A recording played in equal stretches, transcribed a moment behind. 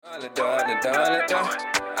On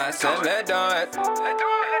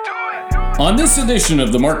this edition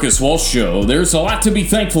of the Marcus Walsh Show, there's a lot to be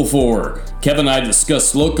thankful for. Kevin and I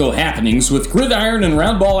discuss local happenings with gridiron and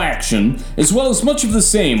roundball action, as well as much of the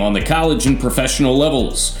same on the college and professional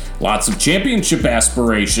levels. Lots of championship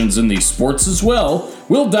aspirations in these sports as well.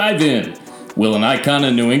 We'll dive in. Will an icon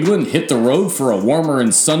in New England hit the road for a warmer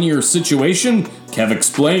and sunnier situation? Kev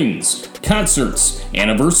explains. Concerts,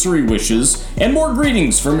 anniversary wishes, and more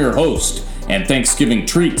greetings from your host. And Thanksgiving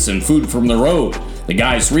treats and food from the road. The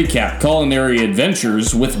guys recap culinary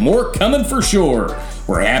adventures with more coming for sure.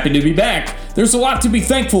 We're happy to be back. There's a lot to be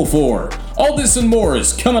thankful for. All this and more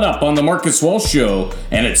is coming up on the Marcus Walsh Show,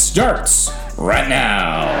 and it starts right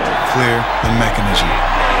now. Clear the mechanism.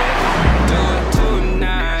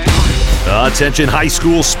 Attention high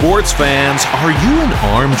school sports fans, are you an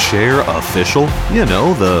armchair official? You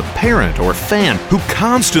know, the parent or fan who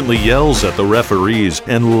constantly yells at the referees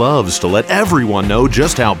and loves to let everyone know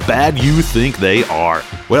just how bad you think they are.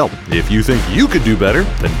 Well, if you think you could do better,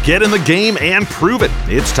 then get in the game and prove it.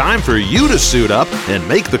 It's time for you to suit up and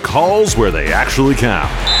make the calls where they actually count.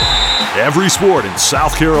 Every sport in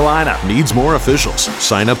South Carolina needs more officials.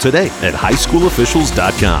 Sign up today at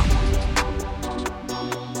highschoolofficials.com.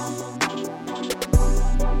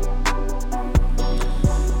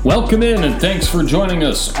 Welcome in and thanks for joining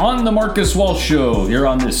us on the Marcus Walsh Show here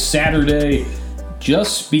on this Saturday,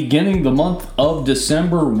 just beginning the month of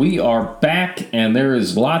December. We are back and there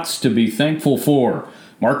is lots to be thankful for.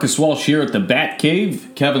 Marcus Walsh here at the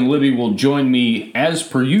Batcave. Kevin Libby will join me as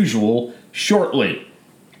per usual shortly.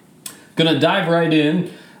 Gonna dive right in.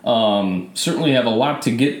 Certainly have a lot to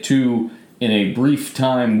get to in a brief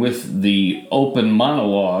time with the open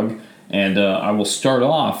monologue, and I will start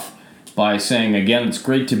off by saying, again, it's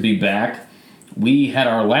great to be back. We had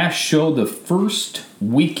our last show the first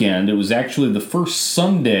weekend. It was actually the first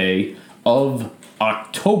Sunday of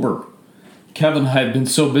October. Kevin and I had been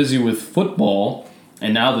so busy with football,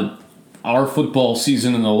 and now that our football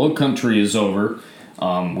season in the Low Country is over,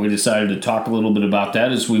 we decided to talk a little bit about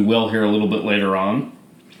that, as we will here a little bit later on,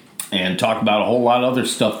 and talk about a whole lot of other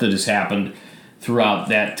stuff that has happened throughout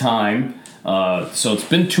that time. So it's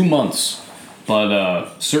been 2 months.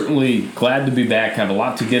 But certainly glad to be back. Have a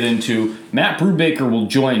lot to get into. Matt Brubaker will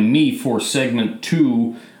join me for segment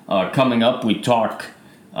 2 coming up. We talk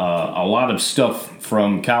a lot of stuff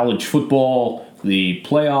from college football, the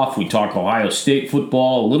playoff. We talk Ohio State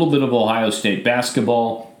football, a little bit of Ohio State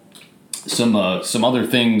basketball, some other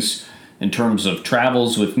things in terms of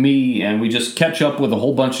travels with me, and we just catch up with a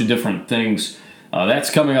whole bunch of different things.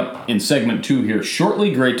 That's coming up in segment 2 here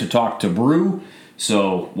shortly. Great to talk to Brew.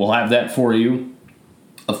 So we'll have that for you,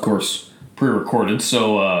 of course, pre-recorded.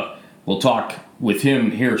 So we'll talk with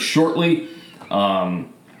him here shortly. Tell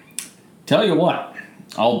you what,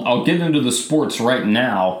 I'll get into the sports right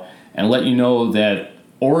now and let you know that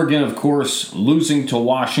Oregon, of course, losing to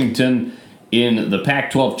Washington in the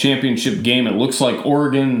Pac-12 championship game. It looks like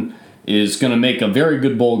Oregon is going to make a very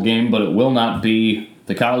good bowl game, but it will not be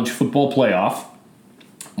the college football playoff.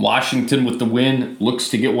 Washington, with the win, looks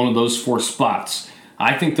to get one of those 4 spots.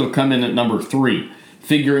 I think they'll come in at number 3,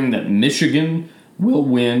 figuring that Michigan will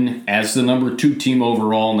win as the number 2 team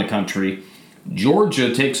overall in the country.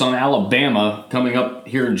 Georgia takes on Alabama coming up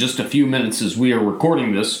here in just a few minutes as we are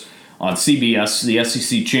recording this on CBS, the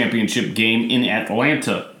SEC championship game in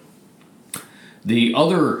Atlanta. The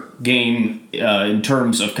other game in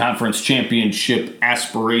terms of conference championship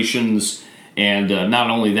aspirations, and not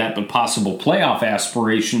only that, but possible playoff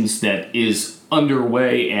aspirations that is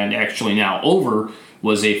underway and actually now over,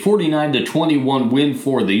 was a 49-21 win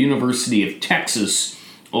for the University of Texas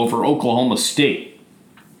over Oklahoma State.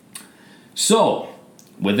 So,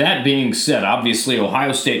 with that being said, obviously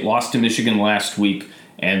Ohio State lost to Michigan last week,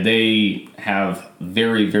 and they have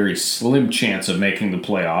very, very slim chance of making the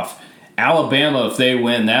playoff. Alabama, if they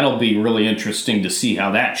win, that'll be really interesting to see how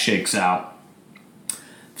that shakes out.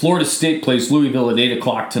 Florida State plays Louisville at 8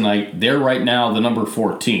 o'clock tonight. They're right now the number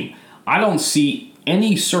 14. I don't see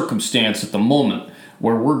any circumstance at the moment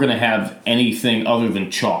where we're going to have anything other than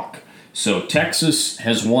chalk. So Texas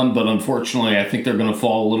has won, but unfortunately I think they're going to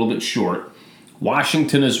fall a little bit short.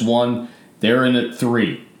 Washington has won. They're in at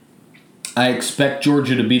 3. I expect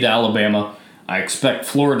Georgia to beat Alabama. I expect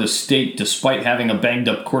Florida State, despite having a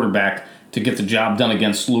banged-up quarterback, to get the job done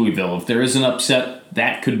against Louisville. If there is an upset,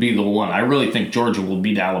 that could be the one. I really think Georgia will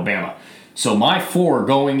beat Alabama. So my 4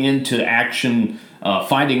 going into action,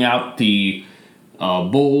 finding out the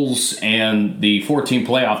Bulls and the 14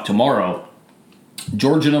 playoff tomorrow.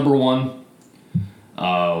 Georgia number 1.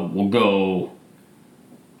 We'll go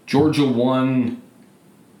Georgia 1,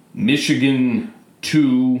 Michigan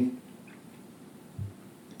to...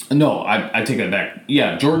 No, I take that back.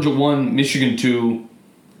 Yeah, Georgia 1, Michigan 2,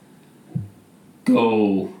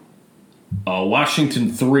 go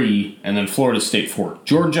Washington 3, and then Florida State 4.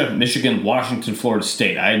 Georgia, Michigan, Washington, Florida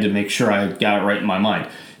State. I had to make sure I got it right in my mind.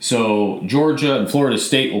 So Georgia and Florida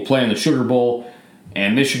State will play in the Sugar Bowl,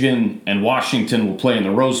 and Michigan and Washington will play in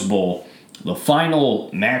the Rose Bowl. The final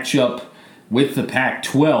matchup with the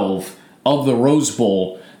Pac-12 of the Rose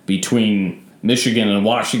Bowl between Michigan and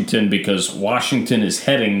Washington, because Washington is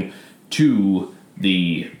heading to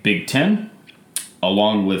the Big Ten,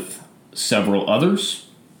 along with several others.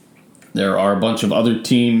 There are a bunch of other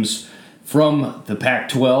teams from the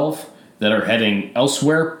Pac-12 that are heading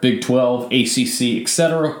elsewhere, Big 12, ACC,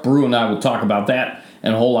 etc. Brew and I will talk about that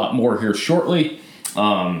and a whole lot more here shortly.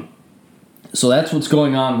 So that's what's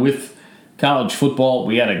going on with college football.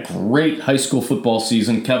 We had a great high school football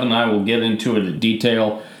season. Kevin and I will get into it in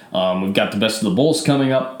detail. We've got the Best of the Bulls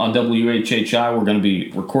coming up on WHHI. We're going to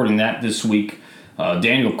be recording that this week.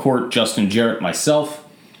 Daniel Court, Justin Jarrett, myself.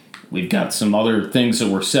 We've got some other things that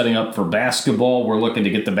we're setting up for basketball. We're looking to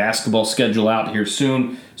get the basketball schedule out here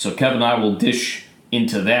soon. So Kevin and I will dish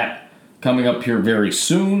into that coming up here very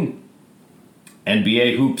soon.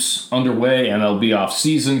 NBA hoops underway, MLB off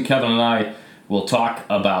season. Kevin and I will talk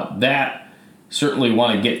about that. Certainly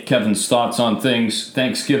want to get Kevin's thoughts on things.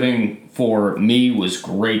 Thanksgiving for me was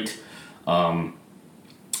great.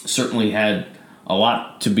 Certainly had a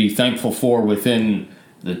lot to be thankful for within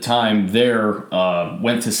the time there.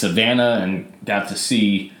 Went to Savannah and got to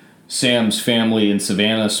see Sam's family in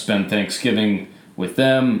Savannah, spend Thanksgiving with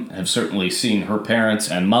them. Have certainly seen her parents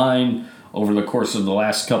and mine over the course of the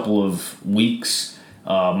last couple of weeks.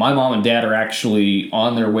 My mom and dad are actually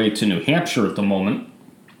on their way to New Hampshire at the moment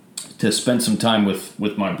to spend some time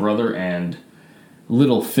with my brother and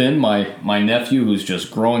little Finn, my nephew, who's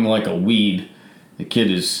just growing like a weed. The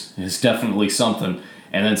kid is definitely something.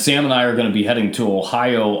 And then Sam and I are going to be heading to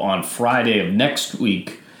Ohio on Friday of next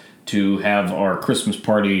week to have our Christmas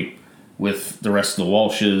party with the rest of the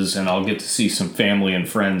Walshes, and I'll get to see some family and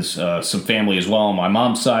friends, some family as well on my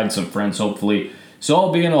mom's side, some friends hopefully. So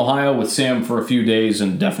I'll be in Ohio with Sam for a few days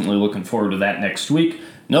and definitely looking forward to that next week.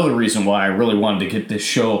 Another reason why I really wanted to get this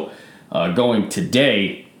show going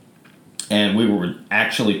today, and we were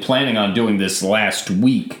actually planning on doing this last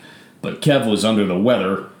week, but Kev was under the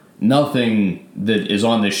weather. Nothing that is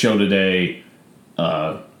on this show today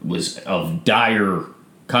was of dire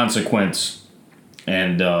consequence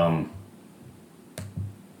and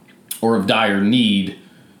or of dire need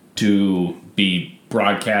to be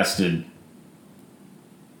broadcasted.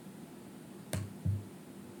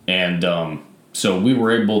 And so we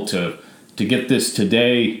were able to get this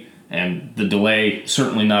today, and the delay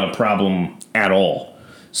certainly not a problem at all.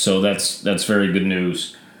 So that's very good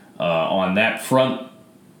news on that front.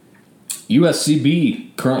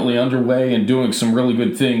 USCB currently underway and doing some really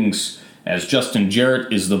good things, as Justin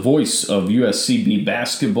Jarrett is the voice of USCB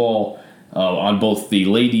basketball on both the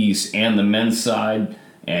ladies and the men's side,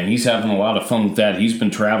 and he's having a lot of fun with that. He's been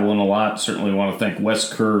traveling a lot. Certainly want to thank Wes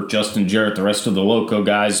Kerr, Justin Jarrett, the rest of the Loco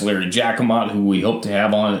guys, Larry Jacomot, who we hope to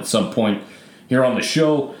have on at some point here on the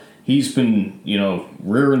show. He's been,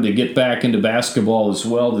 rearing to get back into basketball as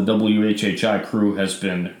well. The WHHI crew has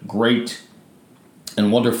been great and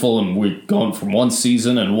wonderful, and we're going from one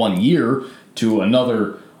season and 1 year to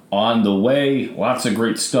another on the way. Lots of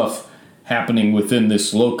great stuff happening within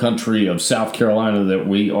this low country of South Carolina that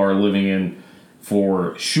we are living in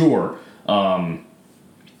for sure.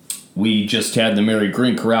 We just had the Mary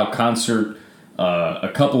Green Chorale concert a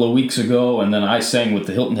couple of weeks ago, and then I sang with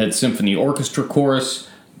the Hilton Head Symphony Orchestra Chorus.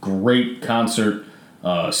 Great concert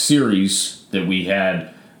series that we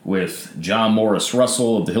had with John Morris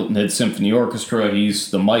Russell of the Hilton Head Symphony Orchestra. He's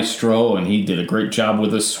the maestro, and he did a great job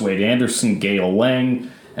with us. Swade Anderson, Gail Lang,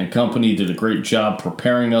 and company did a great job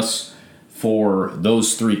preparing us for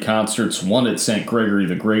those three concerts. One at St. Gregory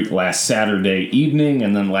the Great last Saturday evening,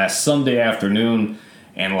 and then last Sunday afternoon,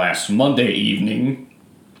 and last Monday evening.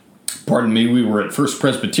 We were at First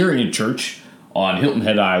Presbyterian Church on Hilton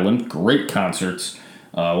Head Island. Great concerts.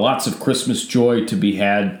 Lots of Christmas joy to be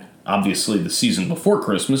had. Obviously, the season before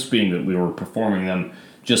Christmas, being that we were performing them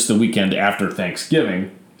just the weekend after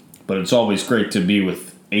Thanksgiving. But it's always great to be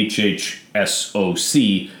with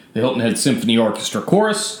HHSOC, the Hilton Head Symphony Orchestra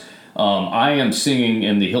Chorus. I am singing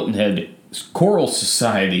in the Hilton Head Choral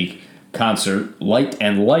Society concert, Light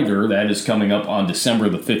and Lighter. That is coming up on December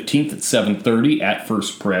the 15th at 7:30 at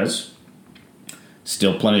First Pres.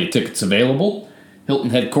 Still plenty of tickets available.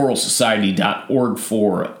 HiltonHeadChoralSociety.org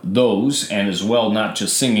for those, and as well, not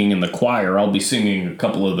just singing in the choir. I'll be singing a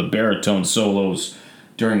couple of the baritone solos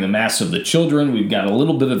during the Mass of the Children. We've got a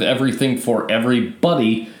little bit of everything for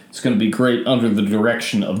everybody. It's going to be great under the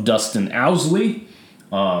direction of Dustin Owsley.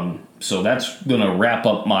 So that's going to wrap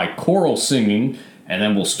up my choral singing, and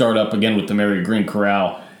then we'll start up again with the Mary Green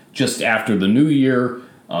Chorale just after the new year.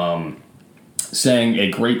 Sang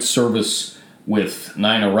a great service with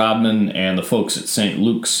Nina Rodman and the folks at St.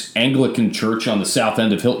 Luke's Anglican Church on the south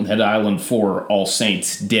end of Hilton Head Island for All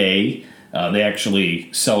Saints Day. They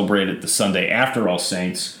actually celebrated the Sunday after All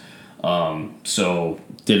Saints. So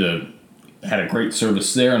had a great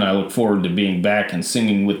service there, and I look forward to being back and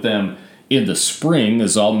singing with them in the spring,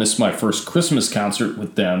 as I'll miss my first Christmas concert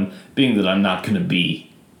with them, being that I'm not going to be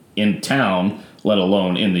in town, let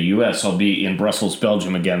alone in the U.S. I'll be in Brussels,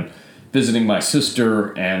 Belgium again, visiting my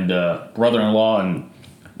sister and brother-in-law and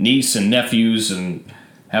niece and nephews and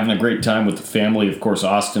having a great time with the family. Of course,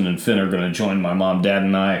 Austin and Finn are going to join my mom, dad,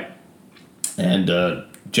 and I, and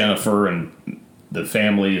Jennifer and the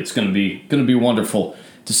family. It's going to be wonderful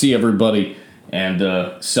to see everybody and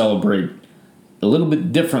celebrate a little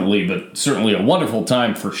bit differently, but certainly a wonderful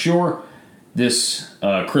time for sure this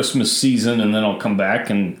Christmas season, and then I'll come back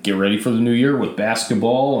and get ready for the new year with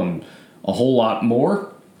basketball and a whole lot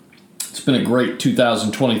more. It's been a great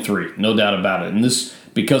 2023, no doubt about it. And this,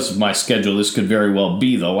 because of my schedule, this could very well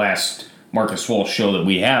be the last Marcus Walsh show that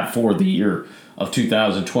we have for the year of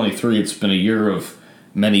 2023. It's been a year of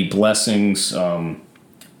many blessings.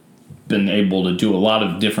 Been able to do a lot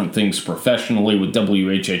of different things professionally with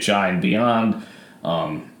WHHI and beyond.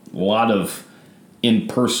 A lot of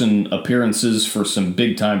in-person appearances for some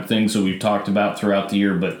big-time things that we've talked about throughout the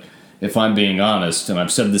year. But if I'm being honest, and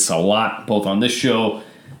I've said this a lot, both on this show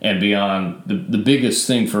and beyond, the biggest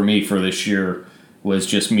thing for me for this year was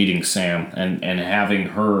just meeting Sam and having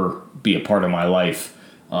her be a part of my life,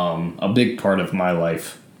 a big part of my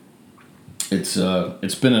life. It's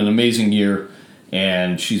been an amazing year,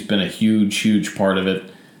 and she's been a huge, huge part of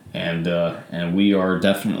it, and we are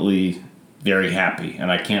definitely very happy,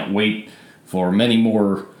 and I can't wait for many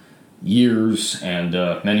more years and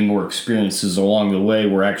many more experiences along the way.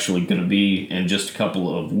 We're actually going to be, in just a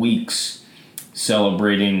couple of weeks,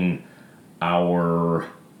 celebrating our,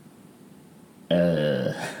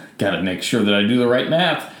 gotta make sure that I do the right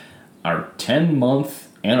math, our 10-month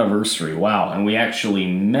anniversary. Wow, and we actually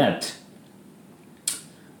met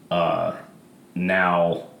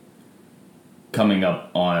now coming up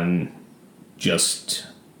on just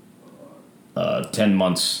 10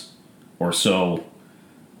 months or so,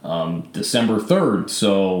 December 3rd,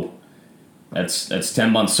 so that's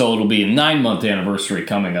 10 months, so it'll be a 9-month anniversary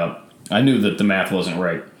coming up. I knew that the math wasn't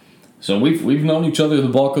right. So we've known each other the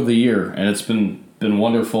bulk of the year, and it's been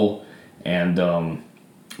wonderful, and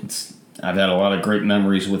I've had a lot of great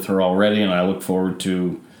memories with her already, and I look forward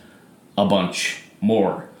to a bunch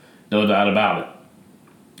more, no doubt about it.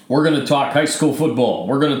 We're going to talk high school football.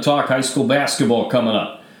 We're going to talk high school basketball coming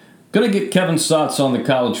up. Going to get Kevin's thoughts on the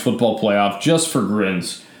college football playoff just for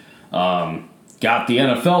grins. Got the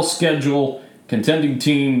NFL schedule, contending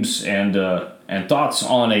teams, and thoughts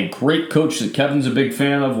on a great coach that Kevin's a big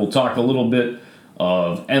fan of. We'll talk a little bit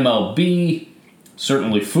of MLB,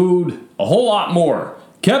 certainly food, a whole lot more.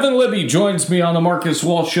 Kevin Libby joins me on the Marcus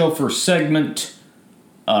Walsh Show for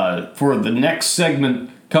the next segment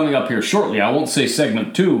coming up here shortly. I won't say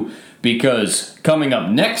segment 2, because coming up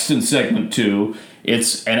next in segment 2,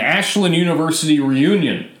 it's an Ashland University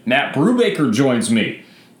reunion. Matt Brubaker joins me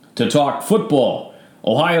to talk football,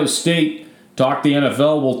 Ohio State, talk the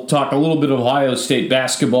NFL. We'll talk a little bit of Ohio State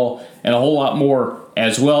basketball and a whole lot more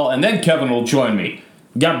as well. And then Kevin will join me.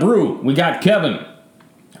 We got Brew. We got Kevin.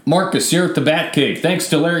 Marcus here at the Batcave. Thanks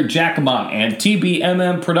to Larry Jacomont and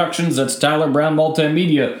TBMM Productions. That's Tyler Brown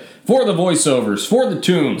Multimedia. For the voiceovers, for the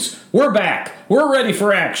tunes. We're back. We're ready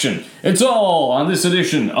for action. It's all on this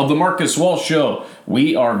edition of the Marcus Walsh Show.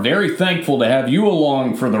 We are very thankful to have you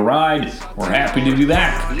along for the ride. We're happy to do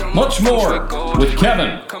that. Much more with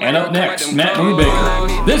Kevin. And up next, Matt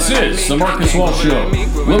Brubaker. This is the Marcus Walsh Show.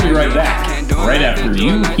 We'll be right back, right after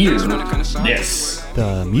you hear this.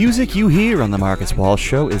 The music you hear on the Marcus Walsh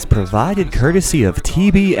Show is provided courtesy of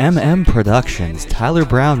TBMM Productions, Tyler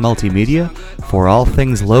Brown Multimedia. For all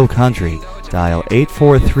things low country, dial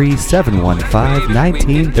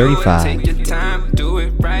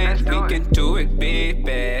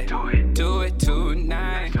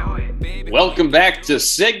 843-715-1935. Welcome back to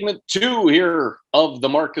segment 2 here of the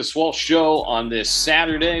Marcus Walsh Show on this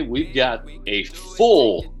Saturday. We've got a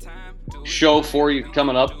full show for you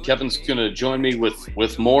coming up. Kevin's going to join me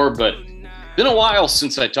with more, but been a while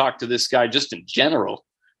since I talked to this guy just in general.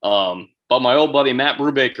 But my old buddy Matt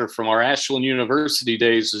Brubaker from our Ashland University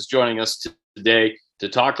days is joining us today to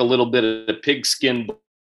talk a little bit of pigskin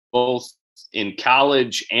both in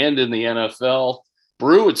college and in the NFL.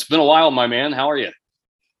 Brew, it's been a while, my man. How are you?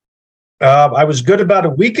 I was good about a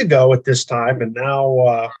week ago at this time, and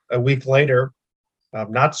now a week later,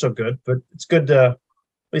 not so good. But it's good to at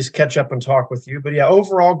least catch up and talk with you. But yeah,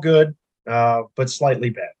 overall good, but slightly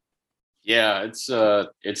bad. Yeah,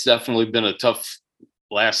 it's definitely been a tough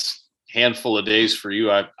last handful of days for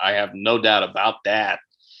you. I have no doubt about that.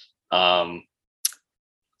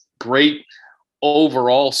 Great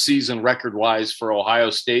overall season record-wise for Ohio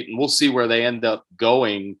State, and we'll see where they end up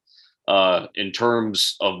going in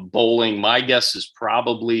terms of bowling. My guess is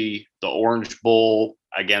probably the Orange Bowl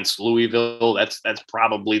against Louisville. That's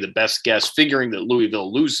probably the best guess, figuring that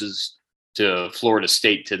Louisville loses to Florida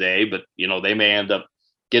State today, but they may end up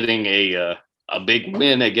getting a big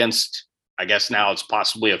win against, I guess now it's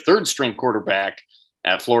possibly a third string quarterback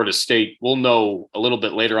at Florida State. We'll know a little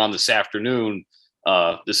bit later on this afternoon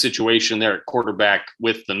the situation there at quarterback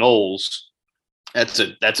with the Noles. That's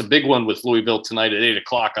a big one with Louisville tonight at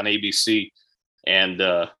 8:00 on ABC, and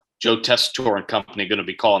Joe Tessitore and company going to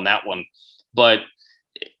be calling that one. But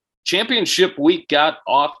championship week got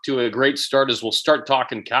off to a great start as we'll start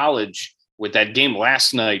talking college with that game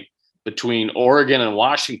last night between Oregon and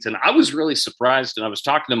Washington. I was really surprised, and I was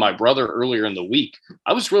talking to my brother earlier in the week.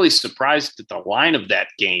 I was really surprised at the line of that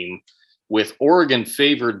game, with Oregon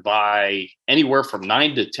favored by anywhere from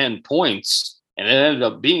 9 to 10 points, and it ended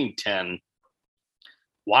up being 10.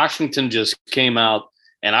 Washington just came out,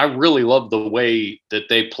 and I really love the way that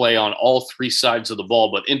they play on all three sides of the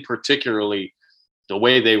ball, but in particularly the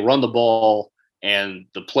way they run the ball and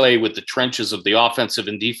the play with the trenches of the offensive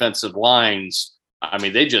and defensive lines. I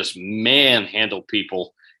mean, they just manhandle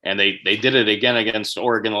people, and they did it again against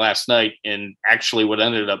Oregon last night in actually what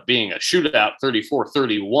ended up being a shootout,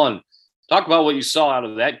 34-31. Talk about what you saw out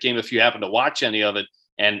of that game if you happen to watch any of it,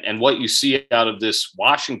 and what you see out of this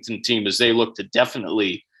Washington team as they look to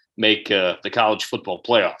definitely make the college football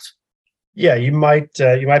playoff. Yeah, you might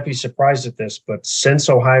be surprised at this, but since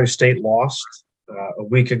Ohio State lost a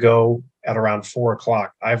week ago at around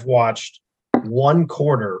 4:00, I've watched one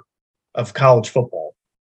quarter of college football,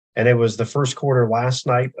 and it was the first quarter last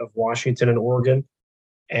night of Washington and Oregon,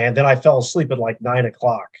 and then I fell asleep at like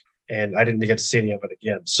 9:00, and I didn't get to see any of it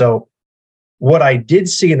again. So what I did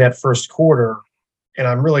see in that first quarter, and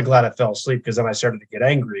I'm really glad I fell asleep because then I started to get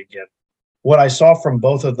angry again. What I saw from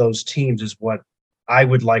both of those teams is what I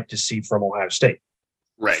would like to see from Ohio State,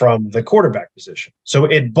 right, from the quarterback position. So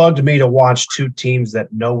it bugged me to watch two teams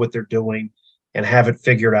that know what they're doing and have it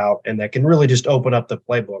figured out, and that can really just open up the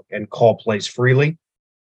playbook and call plays freely.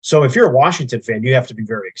 So if you're a Washington fan, you have to be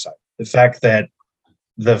very excited. The fact that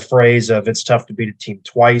the phrase of it's tough to beat a team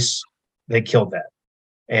twice, they killed that.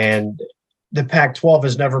 And the Pac-12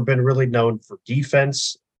 has never been really known for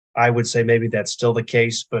defense. I would say maybe that's still the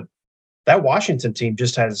case, but that Washington team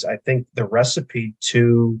just has, I think, the recipe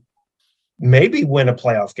to maybe win a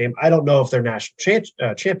playoff game. I don't know if they're national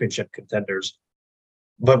championship contenders,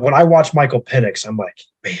 but when I watch Michael Penix, I'm like,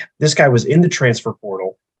 man, this guy was in the transfer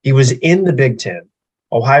portal. He was in the Big Ten.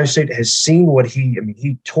 Ohio State has seen what he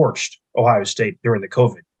torched Ohio State during the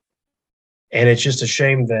COVID. And it's just a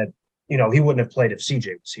shame that, he wouldn't have played if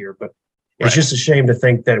CJ was here, but it's just a shame to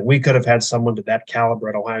think that we could have had someone to that caliber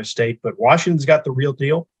at Ohio State, but Washington's got the real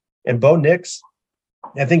deal. And Bo Nix,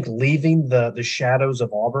 I think, leaving the shadows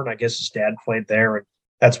of Auburn, I guess his dad played there, and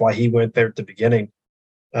that's why he went there at the beginning.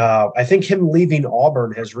 I think him leaving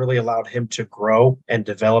Auburn has really allowed him to grow and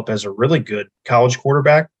develop as a really good college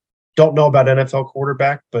quarterback. Don't know about NFL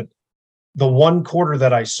quarterback, but the one quarter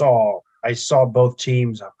that I saw both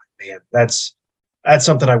teams. I'm like, man, that's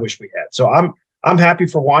something I wish we had. So I'm happy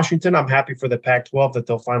for Washington. I'm happy for the Pac-12 that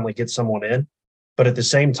they'll finally get someone in. But at the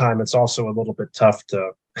same time, it's also a little bit tough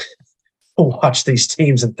to watch these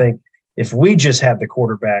teams and think, if we just had the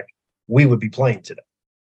quarterback, we would be playing today.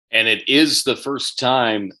 And it is the first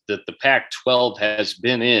time that the Pac-12 has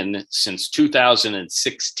been in since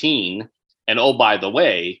 2016. And oh, by the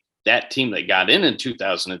way, that team that got in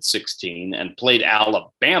 2016 and played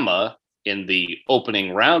Alabama in the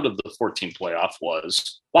opening round of the 14 playoff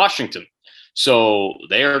was Washington. So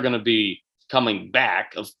they are going to be coming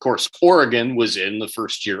back. Of course, Oregon was in the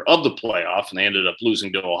first year of the playoff, and they ended up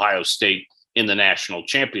losing to Ohio State in the national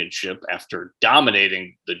championship after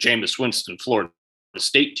dominating the Jameis Winston Florida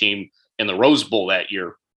State team in the Rose Bowl that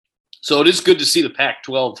year. So it is good to see the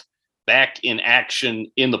Pac-12 back in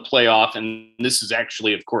action in the playoff. And this is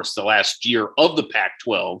actually, of course, the last year of the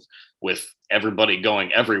Pac-12 with everybody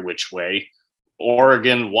going every which way.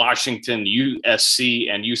 Oregon, Washington, USC,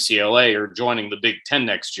 and UCLA are joining the Big Ten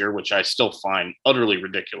next year, which I still find utterly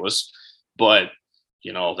ridiculous. But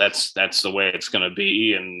that's the way it's going to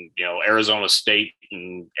be. And, Arizona State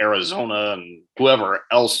and Arizona and whoever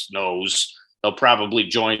else knows, they'll probably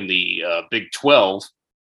join the Big 12.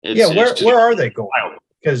 Where are they going?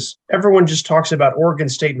 Because everyone just talks about Oregon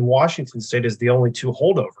State and Washington State as the only two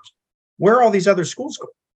holdovers. Where are all these other schools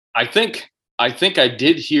going? I think I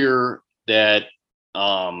did hear that.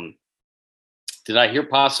 Did I hear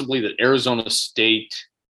possibly that Arizona State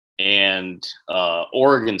and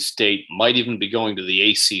Oregon State might even be going to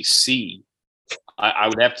the ACC? I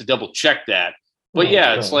would have to double check that. But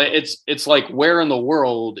it's like where in the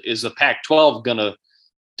world is the Pac-12 going to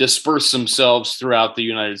disperse themselves throughout the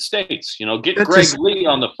United States? Get Greg Lee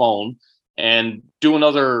on the phone and do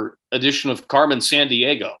another edition of Carmen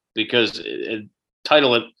Sandiego, because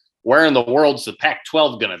title it "Where in the World's the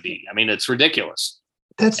Pac-12 going to be?" I mean, it's ridiculous.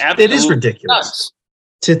 It is ridiculous nuts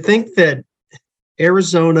to think that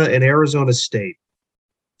Arizona and Arizona State,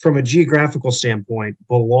 from a geographical standpoint,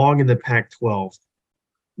 belong in the Pac-12,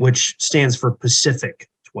 which stands for Pacific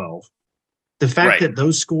 12. The fact that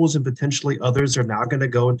those schools and potentially others are now going to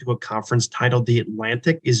go into a conference titled the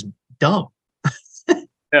Atlantic is dumb.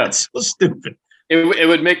 It's so stupid. It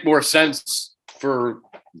would make more sense for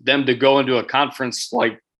them to go into a conference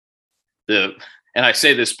like and I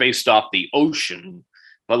say this based off the ocean,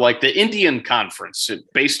 but like the Indian Conference,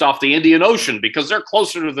 based off the Indian Ocean, because they're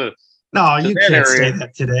closer to the. No, you can't say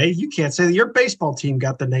that today. You can't say that your baseball team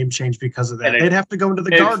got the name changed because of that. They'd have to go into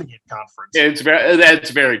the Guardian Conference.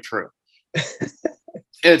 That's very true.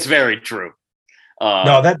 It's very true.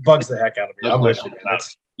 No, that bugs the heck out of me. I'm with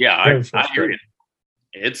you. I hear you.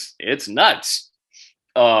 It's nuts.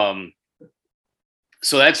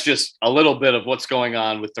 So that's just a little bit of what's going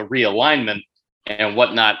on with the realignment and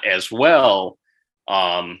whatnot as well.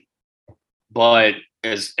 But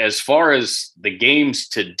as far as the games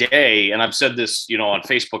today, and I've said this, on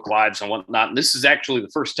Facebook Lives and whatnot, and this is actually the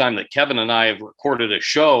first time that Kevin and I have recorded a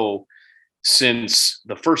show since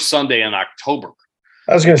the first Sunday in October.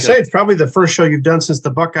 I was going to say, it's probably the first show you've done since the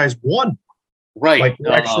Buckeyes won. Right. Like,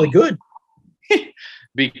 we're actually good.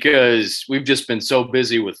 Because we've just been so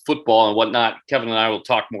busy with football and whatnot. Kevin and I will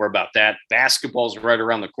talk more about that. Basketball's right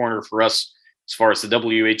around the corner for us as far as the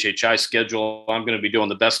WHHI schedule. I'm going to be doing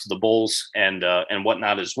the best of the bowls and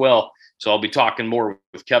whatnot as well. So I'll be talking more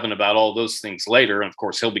with Kevin about all those things later. And of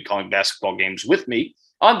course, he'll be calling basketball games with me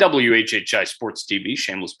on WHHI Sports TV.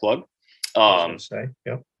 Shameless plug.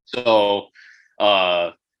 So,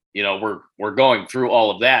 we're going through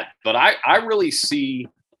all of that, but I really see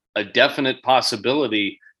a definite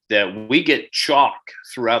possibility that we get chalk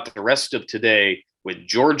throughout the rest of today with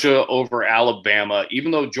Georgia over Alabama.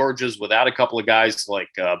 Even though Georgia's without a couple of guys like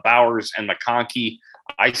Bowers and McConkey,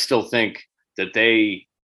 I still think that they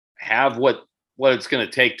have what it's going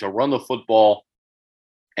to take to run the football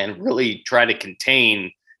and really try to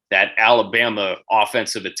contain that Alabama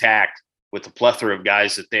offensive attack with the plethora of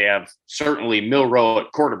guys that they have. Certainly Milroe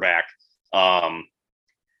at quarterback.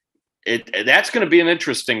 That's going to be an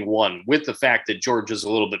interesting one with the fact that Georgia's a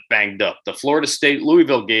little bit banged up. The Florida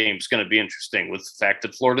State-Louisville game is going to be interesting with the fact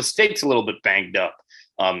that Florida State's a little bit banged up.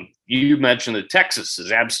 You mentioned that Texas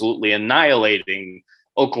is absolutely annihilating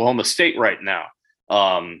Oklahoma State right now.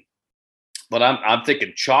 But I'm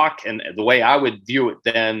thinking chalk, and the way I would view it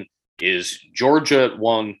then is Georgia at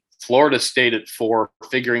 1, Florida State at 4,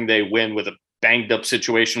 figuring they win with a banged up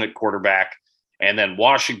situation at quarterback, and then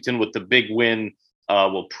Washington with the big win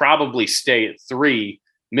will probably stay at 3.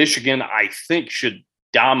 Michigan, I think, should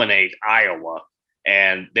dominate Iowa,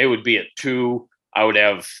 and they would be at 2. I would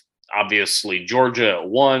have, obviously, Georgia at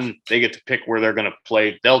 1. They get to pick where they're going to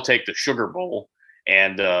play. They'll take the Sugar Bowl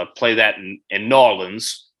and play that in New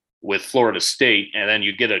Orleans with Florida State, and then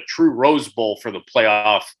you get a true Rose Bowl for the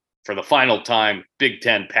playoff for the final time, Big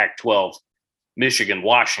Ten, Pac-12, Michigan,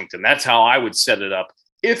 Washington. That's how I would set it up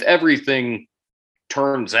if everything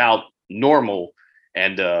turns out normal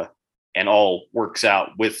and all works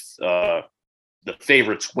out with the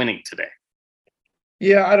favorites winning today.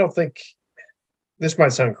 Yeah, I don't think this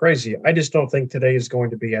might sound crazy. I just don't think today is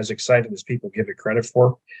going to be as exciting as people give it credit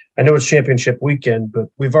for. I know it's championship weekend, but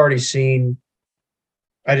we've already seen.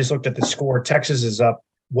 I just looked at the score. Texas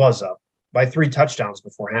was up by 3 touchdowns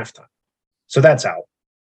before halftime, so that's out.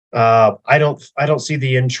 I don't see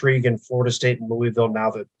the intrigue in Florida State and Louisville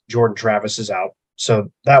now that Jordan Travis is out, so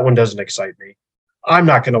that one doesn't excite me. I'm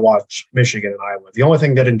not going to watch Michigan and Iowa. The only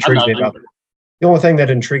thing that intrigues me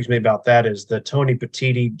about that is the Tony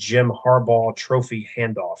Petitti Jim Harbaugh trophy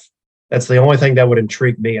handoff. That's the only thing that would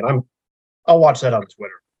intrigue me, and I'll watch that on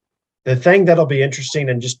Twitter. The thing that'll be interesting,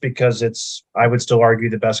 and just because I would still argue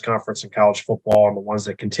the best conference in college football and the ones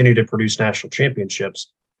that continue to produce national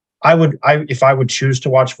championships, if I would choose to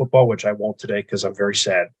watch football, which I won't today because I'm very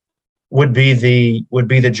sad, would be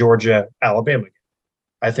the Georgia Alabama game.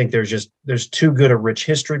 I think there's too good a rich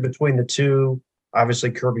history between the two.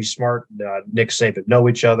 Obviously, Kirby Smart, Nick Saban know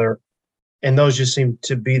each other, and those just seem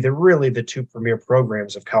to be the two premier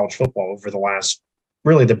programs of college football over the last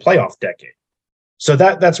really the playoff decade. So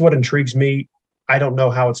that's what intrigues me. I don't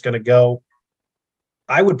know how it's going to go.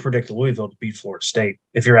 I would predict Louisville to beat Florida State,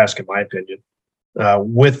 if you're asking my opinion.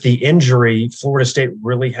 With the injury, Florida State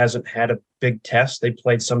really hasn't had a big test. They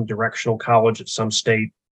played some directional college at some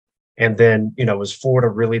state. And then, is Florida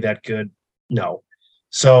really that good? No.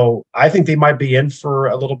 So I think they might be in for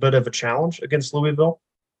a little bit of a challenge against Louisville.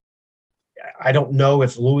 I don't know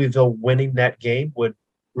if Louisville winning that game would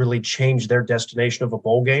really change their destination of a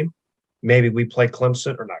bowl game. Maybe we play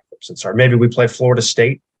maybe we play Florida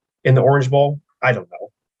State in the Orange Bowl. I don't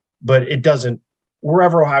know. But it doesn't,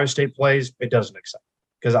 wherever Ohio State plays, it doesn't excite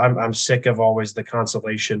me because I'm sick of always the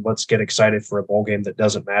consolation, let's get excited for a bowl game that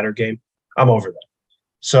doesn't matter game. I'm over that.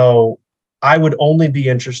 So I would only be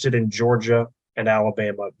interested in Georgia and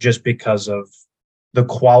Alabama just because of the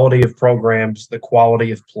quality of programs, the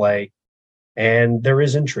quality of play, and there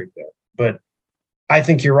is intrigue there. But I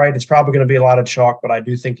think you're right. It's probably going to be a lot of chalk, but I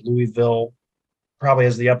do think Louisville probably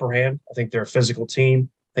has the upper hand. I think they're a physical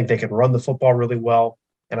team. I think they can run the football really well.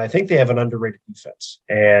 And I think they have an underrated defense.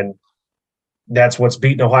 And that's what's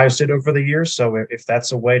beaten Ohio State over the years. So if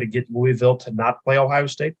that's a way to get Louisville to not play Ohio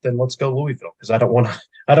State, then let's go Louisville, because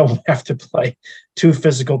I don't have to play two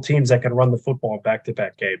physical teams that can run the football in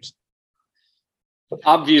back-to-back games.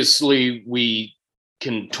 Obviously, we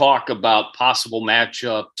can talk about possible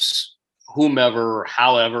matchups, whomever,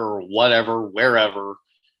 however, whatever, wherever,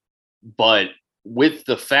 but with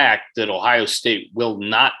the fact that Ohio State will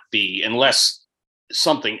not be, unless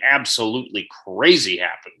something absolutely crazy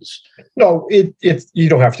happens. No, you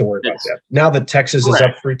don't have to worry about that. Now that Texas is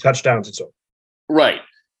up 3 touchdowns, it's over. Right.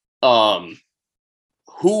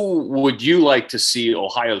 Who would you like to see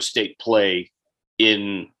Ohio State play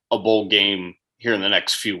in a bowl game here in the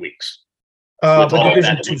next few weeks? The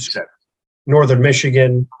Division II, Northern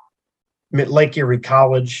Michigan, Lake Erie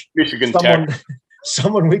College, Michigan Tech.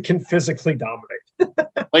 Someone we can physically dominate.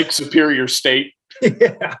 Lake Superior State.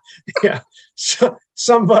 Yeah. So,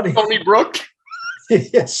 somebody. Stony Brook.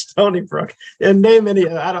 Yes, Stony Brook. And name any.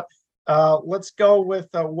 I don't. Let's go with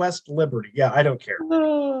West Liberty. Yeah, I don't care.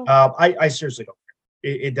 I seriously don't care.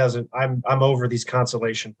 It doesn't. I'm over these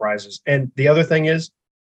consolation prizes. And the other thing is,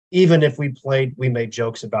 even if we made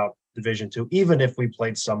jokes about Division II. Even if we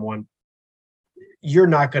played someone, you're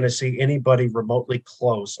not going to see anybody remotely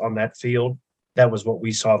close on that field. That was what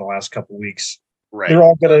we saw the last couple of weeks. Right.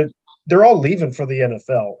 They're all leaving for the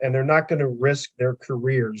NFL, and they're not going to risk their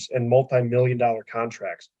careers and multi-million-dollar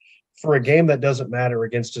contracts for a game that doesn't matter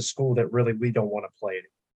against a school that really we don't want to play it.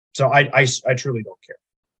 So I truly don't care.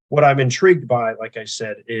 What I'm intrigued by, like I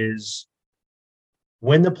said, is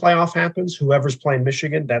when the playoff happens, whoever's playing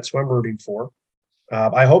Michigan, that's who I'm rooting for.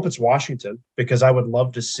 I hope it's Washington, because I would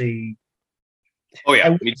love to see. Oh yeah, I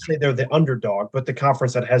wouldn't say they're the underdog, but the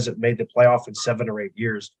conference that hasn't made the playoff in 7 or 8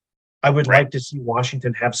 years. I would like to see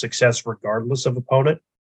Washington have success regardless of opponent,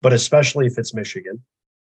 but especially if it's Michigan.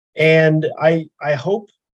 And I hope,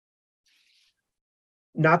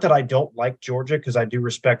 not that I don't like Georgia, because I do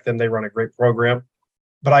respect them. They run a great program,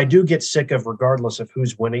 but I do get sick of, regardless of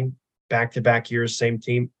who's winning back-to-back years, same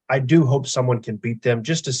team, I do hope someone can beat them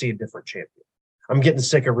just to see a different champion. I'm getting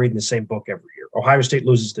sick of reading the same book every year. Ohio State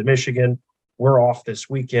loses to Michigan. We're off this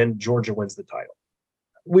weekend. Georgia wins the title.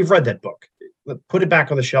 We've read that book. Put it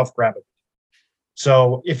back on the shelf, grab it.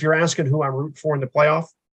 So if you're asking who I'm rooting for in the playoff,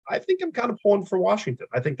 I think I'm kind of pulling for Washington.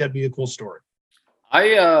 I think that'd be a cool story.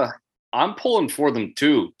 I'm pulling for them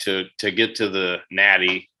too to get to the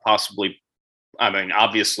Natty, possibly. I mean,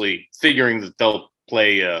 obviously figuring that they'll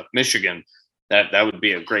play Michigan, that would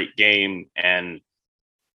be a great game and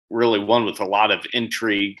really one with a lot of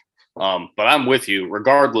intrigue. But I'm with you,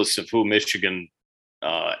 regardless of who Michigan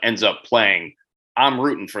ends up playing. I'm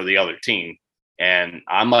rooting for the other team, and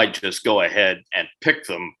I might just go ahead and pick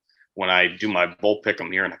them when I do my bowl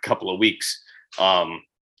pick'em here in a couple of weeks.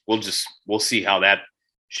 We'll see how that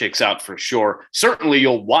shakes out for sure. Certainly,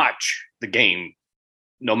 you'll watch the game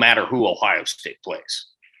no matter who Ohio State plays.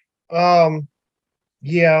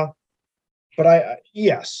 Yeah, but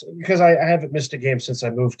yes, because I haven't missed a game since I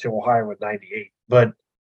moved to Ohio in '98. But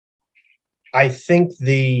I think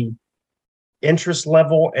the interest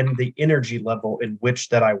level and the energy level in which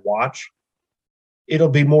that I watch, it'll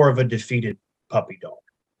be more of a defeated puppy dog.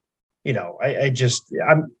 The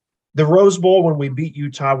Rose Bowl when we beat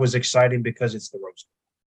Utah was exciting because it's the Rose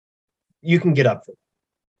Bowl. You can get up for it.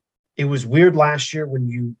 It was weird last year when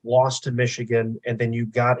you lost to Michigan and then you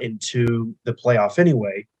got into the playoff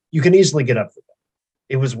anyway. You can easily get up for that.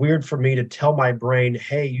 It was weird for me to tell my brain,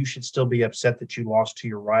 hey, you should still be upset that you lost to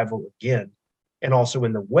your rival again, and also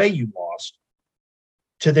in the way you lost,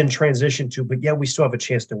 to then transition to, but yeah, we still have a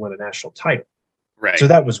chance to win a national title. Right. So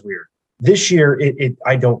that was weird. This year,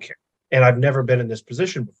 I don't care. And I've never been in this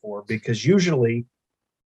position before, because usually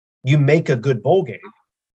you make a good bowl game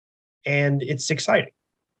and it's exciting.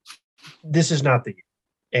 This is not the year.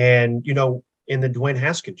 And, in the Dwayne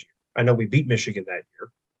Haskins year, I know we beat Michigan that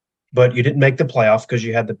year, but you didn't make the playoff because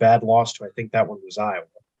you had the bad loss to, I think that one was Iowa.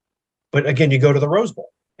 But again, you go to the Rose Bowl,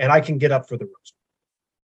 and I can get up for the Rose Bowl.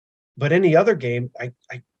 But any other game, I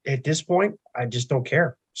at this point, I just don't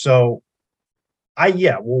care. So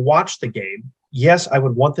we'll watch the game. Yes, I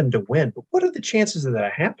would want them to win, but what are the chances of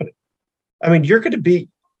that happening? I mean, you're going to be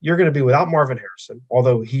without Marvin Harrison,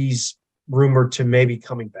 although he's rumored to maybe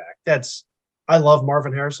coming back. I love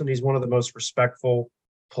Marvin Harrison. He's one of the most respectful,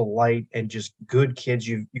 polite, and just good kids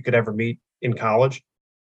you could ever meet in college.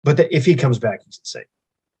 But if he comes back, he's insane.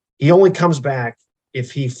 He only comes back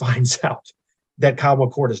if he finds out that Kyle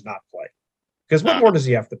McCord does not play. Because what more does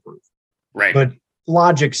he have to prove? Right. But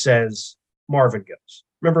logic says Marvin goes.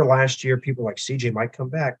 Remember last year, people like CJ might come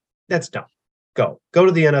back. That's dumb. Go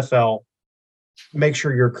to the NFL. Make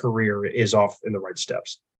sure your career is off in the right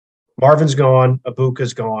steps. Marvin's gone.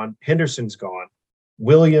 Abuka's gone. Henderson's gone.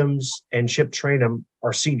 Williams and Chip Trainum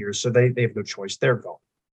are seniors, so they have no choice. They're gone.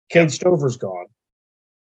 Cade Stover's gone.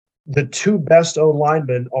 The two best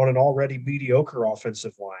O-linemen on an already mediocre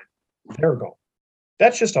offensive line, they're gone.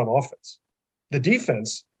 That's just on offense. The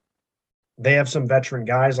defense, they have some veteran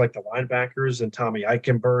guys like the linebackers and Tommy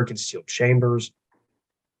Eichenberg and Steele Chambers.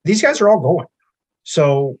 These guys are all going.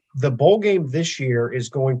 So the bowl game this year is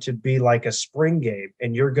going to be like a spring game,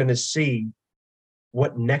 and you're going to see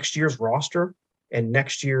what next year's roster and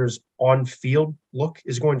next year's on-field look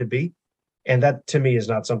is going to be. And that, to me, is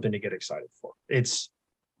not something to get excited for.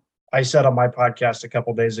 I said on my podcast a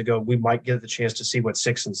couple days ago, we might get the chance to see what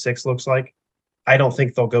 6-6 looks like. I don't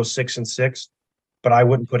think they'll go 6-6, but I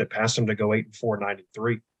wouldn't put it past them to go 8-4,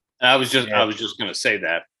 9-3. I was just going to say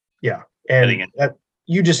that. Yeah, and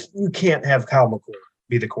you can't have Kyle McCord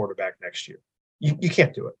be the quarterback next year. You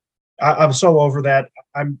can't do it. I'm so over that.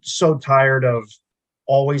 I'm so tired of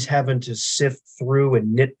always having to sift through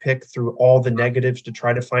and nitpick through all the negatives to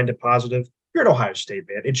try to find a positive. You're at Ohio State,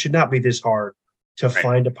 man. It should not be this hard to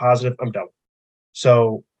find a positive. I'm done.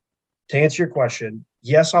 So to answer your question,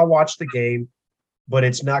 yes, I'll watch the game, but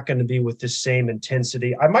it's not going to be with the same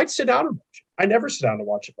intensity. I might sit down and watch it. I never sit down to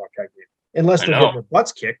watch a Buckeye game unless they're getting their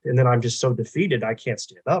butts kicked, and then I'm just so defeated I can't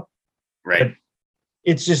stand up. Right. But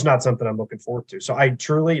it's just not something I'm looking forward to. So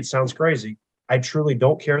it sounds crazy, I truly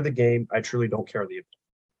don't care the game. I truly don't care the event.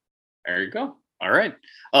 There you go. All right.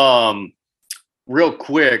 Real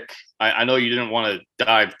quick, I know you didn't want to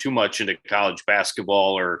dive too much into college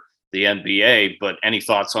basketball or the NBA, but any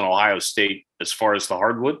thoughts on Ohio State as far as the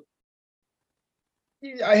hardwood?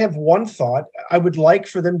 I have one thought. I would like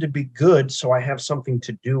for them to be good, so I have something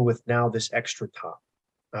to do with now this extra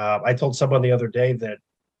time. I told someone the other day that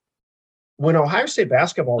when Ohio State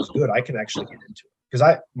basketball is good, I can actually get into it,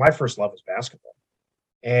 because my first love is basketball.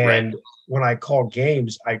 And when I call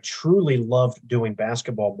games, I truly loved doing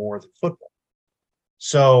basketball more than football.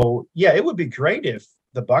 So, yeah, it would be great if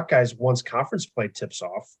the Buckeyes, once conference play tips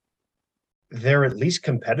off, they're at least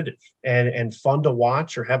competitive and fun to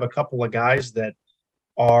watch, or have a couple of guys that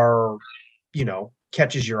are,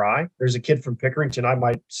 catches your eye. There's a kid from Pickerington. I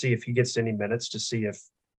might see if he gets any minutes to see if,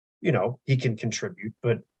 he can contribute.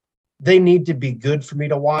 But they need to be good for me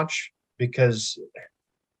to watch, because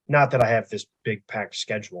not that I have this big packed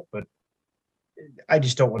schedule, but I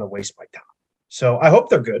just don't want to waste my time. So I hope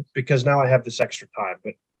they're good, because now I have this extra time.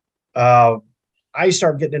 But I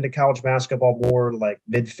start getting into college basketball more like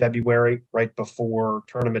mid-February, right before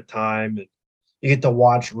tournament time. And you get to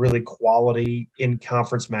watch really quality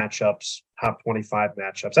in-conference matchups, top 25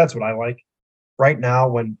 matchups. That's what I like. Right now,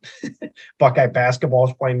 when Buckeye basketball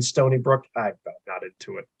is playing Stony Brook, I'm not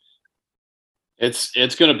into it.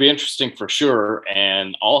 It's going to be interesting for sure,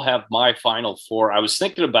 and I'll have my Final Four. I was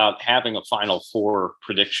thinking about having a Final Four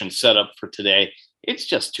prediction set up for today. It's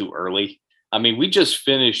just too early. I mean, we just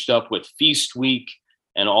finished up with Feast Week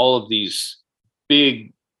and all of these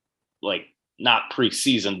big, not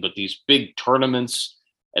preseason, but these big tournaments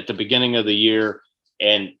at the beginning of the year,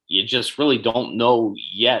 and you just really don't know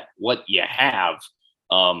yet what you have.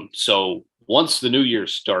 So once the new year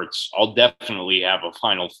starts, I'll definitely have a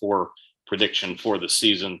Final Four prediction for the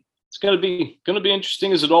season. It's going to be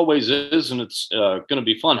interesting, as it always is, and it's going to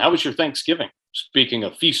be fun. How was your Thanksgiving? speaking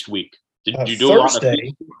of feast week, did you do a lot of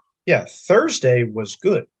feast? Yeah, Thursday was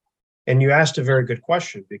good. And you asked a very good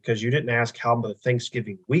question because you didn't ask how the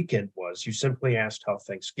Thanksgiving weekend was. You simply asked how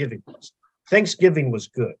Thanksgiving was. Thanksgiving was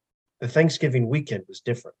good. The Thanksgiving weekend was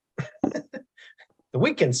different. The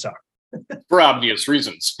weekend sucked. For obvious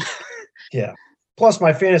reasons. Yeah. Plus,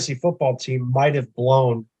 my fantasy football team might have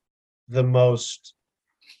blown the most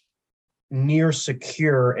near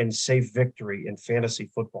secure and safe victory in fantasy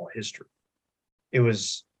football history. It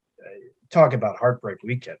was, talk about heartbreak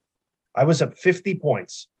weekend. I was up 50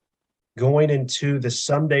 points going into the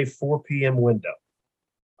Sunday 4 p.m. window.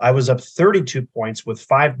 I was up 32 points with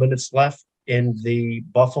 5 minutes left in the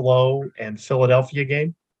Buffalo and Philadelphia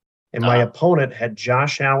game. And my opponent had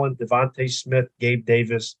Josh Allen, Devontae Smith, Gabe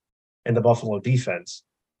Davis, and the Buffalo defense.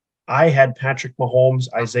 I had Patrick Mahomes,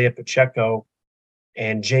 Isaiah Pacheco,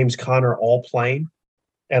 and James Conner all playing,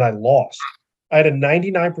 and I lost. I had a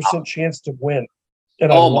 99% chance to win.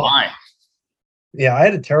 And I lost. My. Yeah, I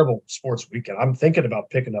had a terrible sports weekend. I'm thinking about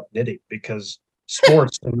picking up knitting because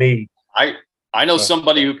sports to me. I know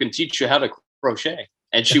somebody who can teach you how to crochet,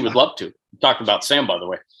 and she would love to. I'm talking about Sam, by the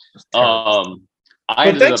way.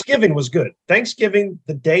 But Thanksgiving was good. Thanksgiving,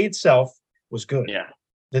 the day itself was good. Yeah.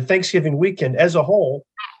 The Thanksgiving weekend as a whole,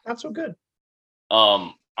 not so good.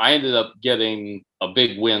 I ended up getting a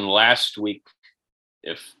big win last week,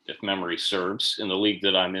 if memory serves, in the league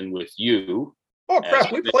that I'm in with you. Oh,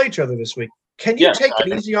 crap. We play each other this week. Can you take it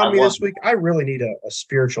easy on me this week? I really need a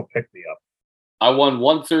spiritual pick-me-up. I won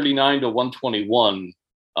 139 to 121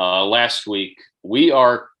 last week. We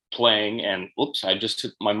are playing, and oops, I just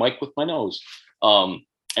hit my mic with my nose.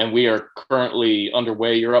 And we are currently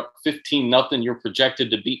underway. You're up 15-0. You're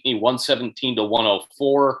projected to beat me 117 to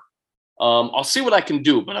 104. I'll see what I can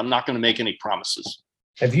do, but I'm not going to make any promises.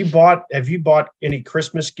 Have you bought any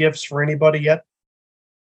Christmas gifts for anybody yet?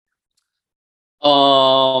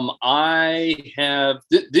 I have.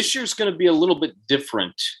 This year's going to be a little bit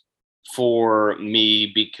different for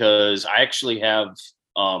me because I actually have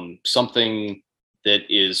something that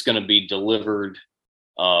is going to be delivered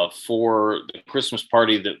for the Christmas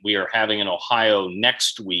party that we are having in Ohio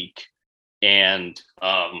next week. And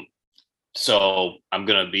so I'm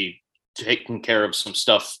going to be taking care of some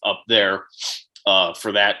stuff up there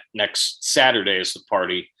for that next Saturday as the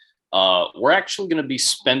party. We're actually going to be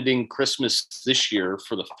spending Christmas this year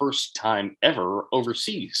for the first time ever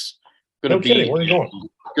overseas. No kidding. Where are you going?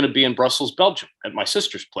 Going to be in Brussels, Belgium at my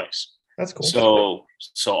sister's place. That's cool.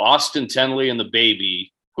 So Austin Tenley and the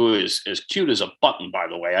baby, who is as cute as a button, by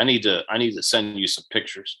the way. I need to send you some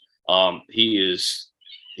pictures. He's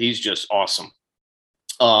just awesome.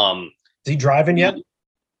 Is he driving yet?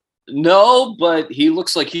 No, but he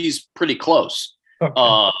looks like he's pretty close. Okay.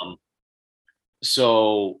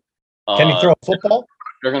 Can he throw a football?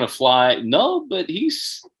 They're gonna fly. No, but he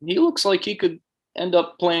looks like he could end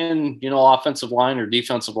up playing, offensive line or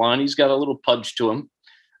defensive line. He's got a little pudge to him.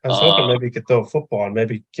 I was hoping maybe he could throw a football and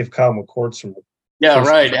maybe give Kyle McCord some. Yeah,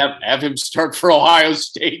 right. Have him start for Ohio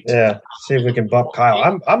State. Yeah, see if we can bump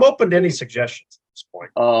Kyle. I'm open to any suggestions at this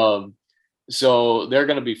point. So they're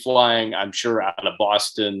going to be flying, I'm sure, out of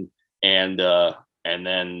Boston and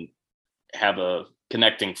then have a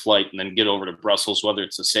connecting flight and then get over to Brussels, whether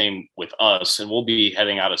it's the same with us. And we'll be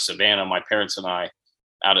heading out of Savannah, my parents and I,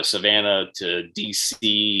 out of Savannah to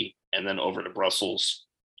DC and then over to Brussels.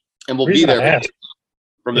 And we'll be there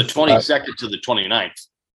from the 22nd to the 29th.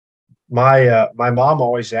 My mom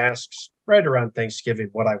always asks right around Thanksgiving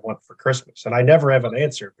what I want for Christmas. And I never have an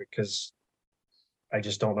answer because I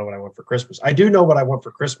just don't know what I want for Christmas. I do know what I want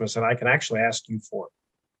for Christmas, and I can actually ask you for it.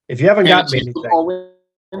 If you haven't got me anything.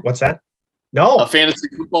 What's that? No. A fantasy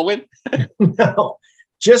football win? No.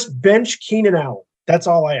 Just bench Keenan Allen. That's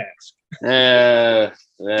all I ask.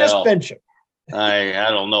 Just bench him. I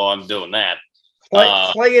don't know I'm doing that.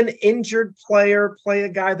 Play an injured player, play a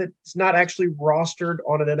guy that's not actually rostered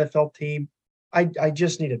on an NFL team. I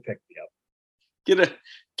just need to pick me up.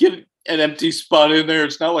 Get an empty spot in there.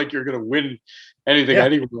 It's not like you're going to win anything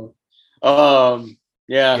anyway.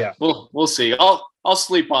 Yeah. We'll see. I'll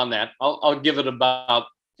sleep on that. I'll give it about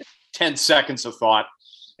 10 seconds of thought.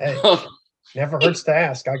 Hey, never hurts to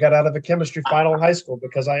ask. I got out of a chemistry final in high school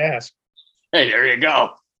because I asked. Hey, there you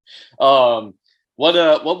go.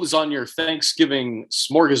 What was on your Thanksgiving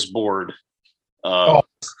smorgasbord?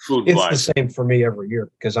 Food it's the same for me every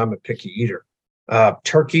year because I'm a picky eater.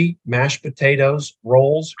 Turkey, mashed potatoes,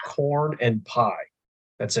 rolls, corn, and pie.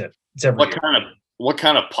 That's it. It's every year. What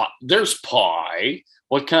kind of pie? There's pie.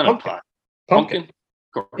 What kind of pie? Pumpkin.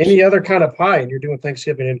 Any other kind of pie, and you're doing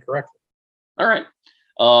Thanksgiving incorrectly. All right.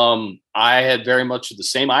 I had very much of the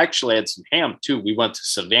same. I actually had some ham too. We went to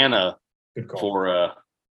Savannah Good call.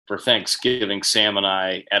 For Thanksgiving. Sam and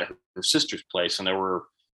I at her sister's place, and there were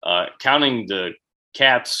counting the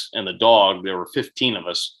cats and the dog, there were 15 of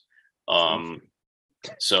us.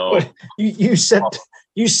 So what, you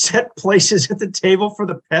set places at the table for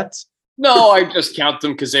the pets? No, I just count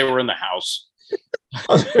them because they were in the house. I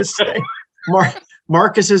was going to say,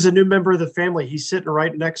 Marcus is a new member of the family. He's sitting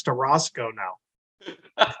right next to Roscoe now.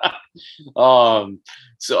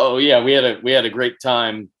 So yeah, we had a great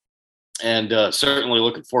time, and certainly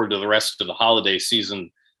looking forward to the rest of the holiday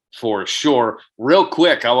season for sure. Real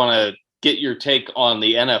quick, I want to get your take on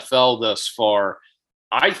the NFL thus far.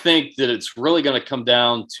 I think that it's really going to come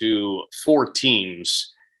down to 4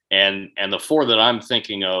 teams, and the 4 that I'm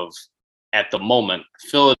thinking of at the moment: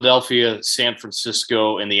 Philadelphia, San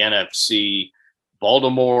Francisco in the NFC,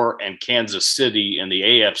 Baltimore and Kansas City in the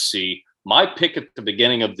AFC. My pick at the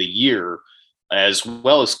beginning of the year, as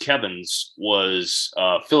well as Kevin's, was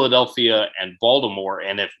Philadelphia and Baltimore.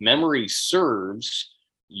 And if memory serves,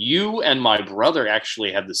 you and my brother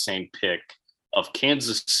actually had the same pick of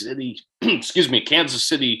Kansas City, Kansas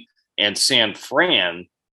City and San Fran.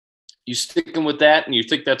 You sticking with that, and you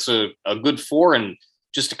think that's a good 4? And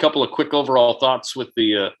just a couple of quick overall thoughts with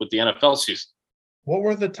the NFL season. What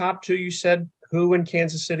were the top 2 you said? Who in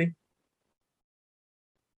Kansas City?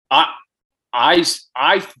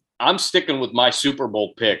 I'm sticking with my Super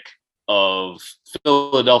Bowl pick of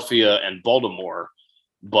Philadelphia and Baltimore,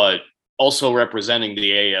 but also representing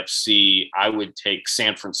the AFC, I would take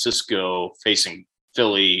San Francisco facing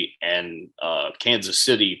Philly and Kansas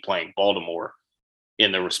City playing Baltimore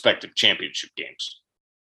in the respective championship games.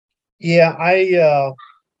 Yeah, I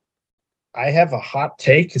have a hot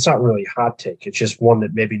take. It's not really a hot take. It's just one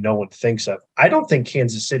that maybe no one thinks of. I don't think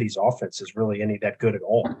Kansas City's offense is really any that good at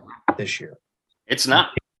all this year. It's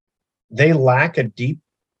not. They lack a deep,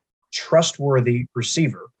 trustworthy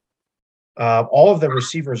receiver. All of the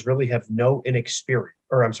receivers really have no experience,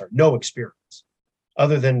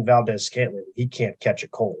 other than Valdez-Scantling. He can't catch a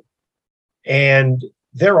cold. And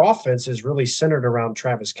their offense is really centered around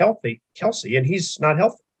Travis Kelce, and he's not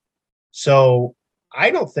healthy. So I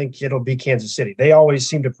don't think it'll be Kansas City. They always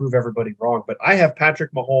seem to prove everybody wrong, but I have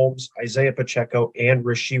Patrick Mahomes, Isaiah Pacheco, and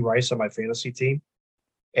Rashee Rice on my fantasy team.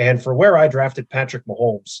 And for where I drafted Patrick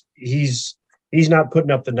Mahomes, he's not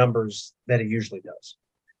putting up the numbers that he usually does.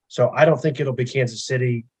 So I don't think it'll be Kansas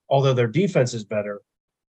City, although their defense is better.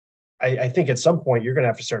 I think at some point you're going to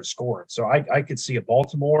have to start scoring. So I could see a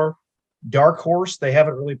Baltimore dark horse. They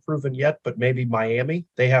haven't really proven yet, but maybe Miami.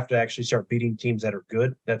 They have to actually start beating teams that are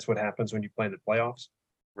good. That's what happens when you play in the playoffs.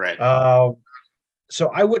 Right.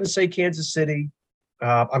 So I wouldn't say Kansas City.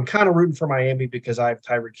 I'm kind of rooting for Miami because I have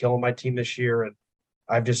Tyreek Hill on my team this year, and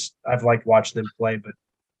I've liked watching them play, but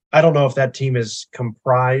I don't know if that team is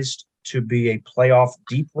comprised to be a playoff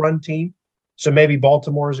deep run team. So maybe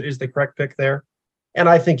Baltimore is the correct pick there. And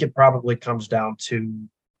I think it probably comes down to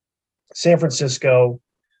San Francisco,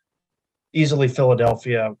 easily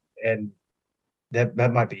Philadelphia, and that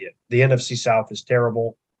might be it. The NFC South is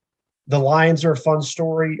terrible. The Lions are a fun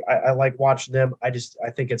story. I like watching them. I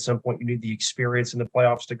think at some point you need the experience in the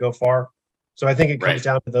playoffs to go far. So I think it comes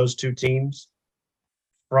down to those 2 teams.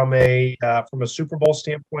 From a Super Bowl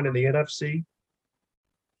standpoint in the NFC,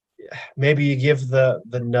 maybe you give the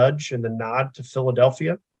nudge and the nod to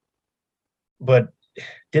Philadelphia, but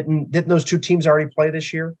didn't those 2 teams already play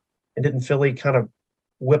this year? And didn't Philly kind of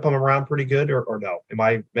whip them around pretty good, or no? Am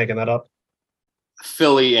I making that up?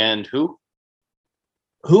 Philly and who?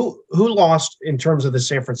 Who lost in terms of the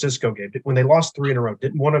San Francisco game? When they lost 3 in a row,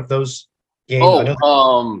 didn't one of those games?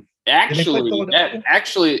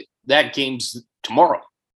 Actually, that game's tomorrow.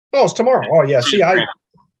 Oh, it's tomorrow. Oh, yeah. See,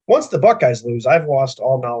 once the Buckeyes lose, I've lost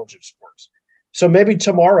all knowledge of sports. So maybe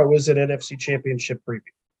tomorrow is an NFC Championship preview.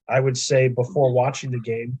 I would say before watching the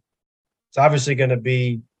game, it's obviously going to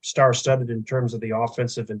be star-studded in terms of the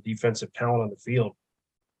offensive and defensive talent on the field.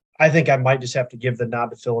 I think I might just have to give the nod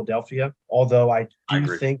to Philadelphia, although I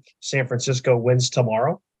do think San Francisco wins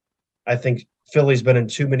tomorrow. I think Philly's been in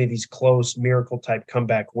too many of these close miracle-type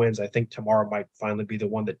comeback wins. I think tomorrow might finally be the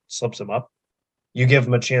one that slips them up. You give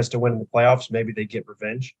them a chance to win in the playoffs, maybe they get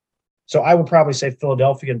revenge. So I would probably say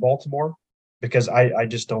Philadelphia and Baltimore, because I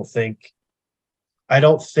just don't think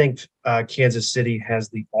Kansas City has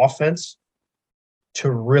the offense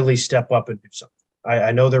to really step up and do something.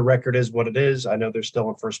 I know their record is what it is. I know they're still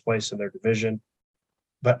in first place in their division,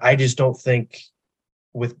 but I just don't think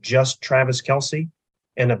with just Travis Kelce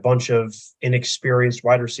and a bunch of inexperienced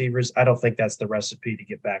wide receivers, I don't think that's the recipe to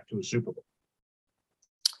get back to a Super Bowl.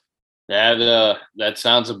 That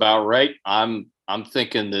sounds about right. I'm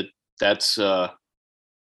thinking that's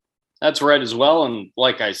That's right as well. And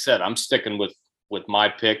like I said, I'm sticking with my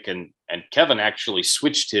pick. And Kevin actually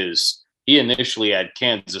switched his. He initially had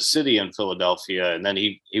Kansas City and Philadelphia, and then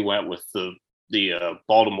he went with the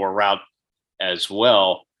Baltimore route as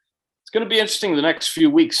well. It's going to be interesting the next few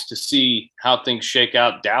weeks to see how things shake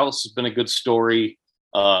out. Dallas has been a good story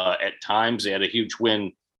at times. They had a huge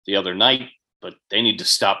win the other night, but they need to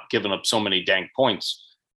stop giving up so many dang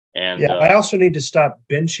points. And I also need to stop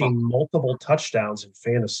benching multiple touchdowns in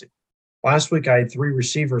fantasy. Last week, I had 3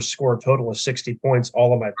 receivers score a total of 60 points,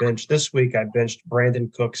 all on my bench. This week, I benched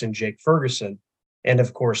Brandon Cooks and Jake Ferguson. And,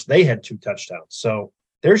 of course, they had 2 touchdowns. So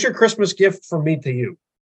there's your Christmas gift from me to you.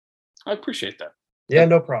 I appreciate that. Yeah,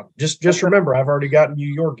 no problem. Just remember, I've already gotten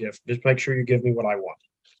you your gift. Just make sure you give me what I want.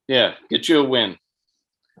 Yeah, get you a win.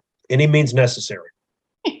 Any means necessary.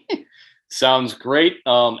 Sounds great.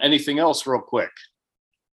 Anything else real quick?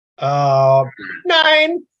 9.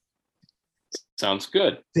 Sounds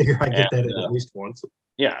good. Figure I get that at least once.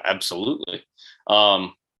 Yeah, absolutely.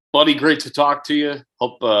 Buddy, great to talk to you.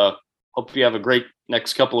 Hope you have a great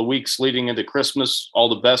next couple of weeks leading into Christmas. All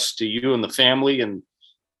the best to you and the family and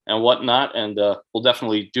whatnot. And we'll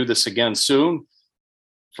definitely do this again soon.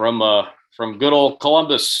 From good old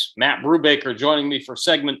Columbus, Matt Brubaker joining me for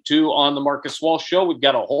segment 2 on the Marcus Walsh Show. We've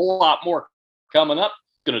got a whole lot more coming up.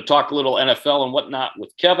 Going to talk a little NFL and whatnot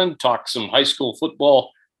with Kevin, talk some high school football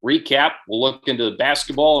recap. We'll look into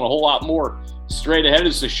basketball and a whole lot more straight ahead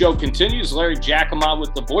as the show continues. Larry Giacomo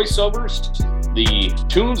with the voiceovers. The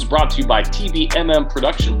tunes brought to you by TBMM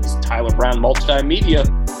Productions, Tyler Brown Multimedia.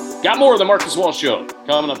 Got more of the Marcus Walsh Show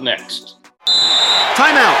coming up next.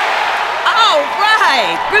 Timeout. All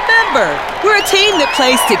right. Remember, we're a team that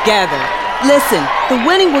plays together. Listen, the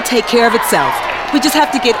winning will take care of itself. We just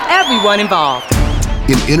have to get everyone involved.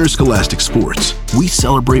 In interscholastic sports, we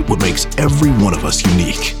celebrate what makes every one of us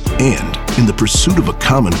unique. And in the pursuit of a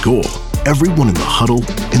common goal, everyone in the huddle,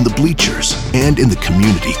 in the bleachers, and in the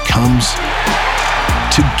community comes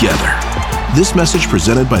together. This message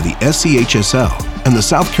presented by the SCHSL and the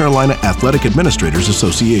South Carolina Athletic Administrators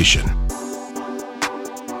Association.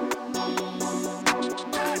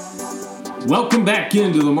 Welcome back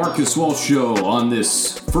into the Marcus Walsh Show on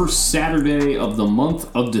this first Saturday of the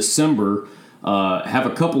month of December. Have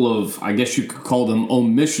a couple of, I guess you could call them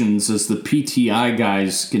omissions as the PTI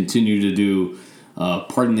guys continue to do,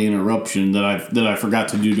 pardon the interruption, that I forgot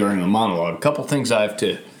to do during the monologue. A couple things I have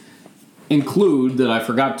to include that I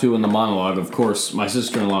forgot to in the monologue. Of course, my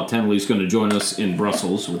sister-in-law, Tenley, is going to join us in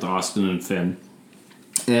Brussels with Austin and Finn.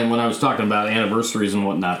 And when I was talking about anniversaries and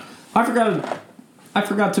whatnot, I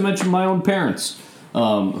forgot to mention my own parents,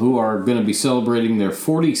 who are going to be celebrating their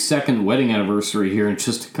 42nd wedding anniversary here in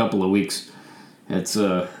just a couple of weeks. It's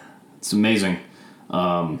amazing,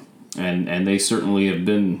 and they certainly have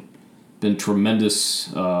been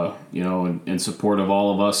tremendous, in support of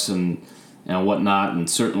all of us and whatnot, and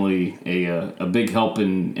certainly a big help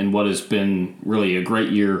in what has been really a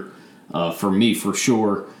great year for me for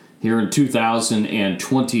sure. Here in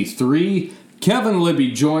 2023, Kevin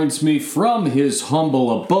Libby joins me from his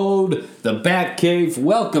humble abode, the Batcave.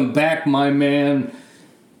 Welcome back, my man.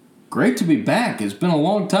 Great to be back. It's been a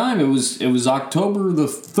long time. It was October the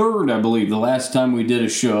 3rd, I believe, the last time we did a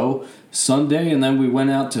show, Sunday, and then we went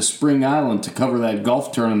out to Spring Island to cover that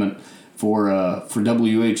golf tournament for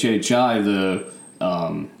WHHI, the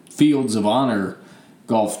Fields of Honor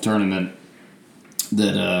golf tournament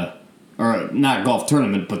or not golf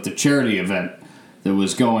tournament, but the charity event that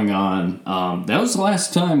was going on. That was the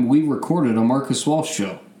last time we recorded a Marcus Walsh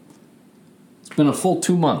Show. It's been a full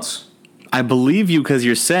 2 months. I believe you because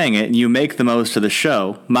you're saying it and you make the most of the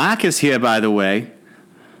show. Mark is here, by the way.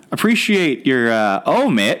 Appreciate your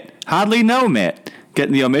omit, hardly no mit,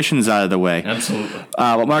 getting the omissions out of the way. Absolutely.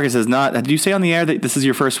 What Marcus has not. Did you say on the air that this is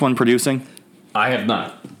your first one producing? I have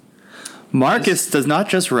not. Marcus does not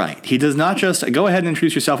just write. He does not just go ahead and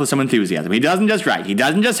introduce yourself with some enthusiasm. He doesn't just write. He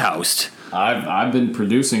doesn't just host. I've been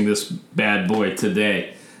producing this bad boy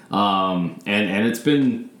today, and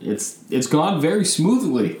it's gone very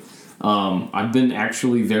smoothly. I've been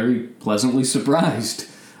actually very pleasantly surprised.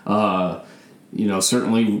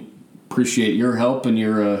 Certainly appreciate your help and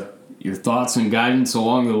your thoughts and guidance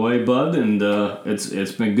along the way, bud. And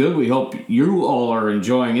it's been good. We hope you all are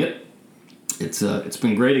enjoying it. It's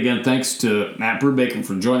been great again. Thanks to Matt Brubaker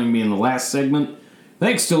for joining me in the last segment.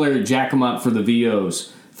 Thanks to Larry Giacomo for the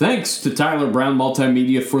VOs. Thanks to Tyler Brown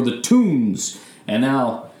Multimedia for the tunes. And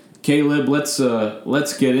now, Caleb, let's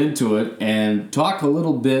get into it and talk a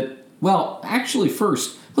little bit. Well, actually,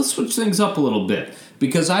 first, let's switch things up a little bit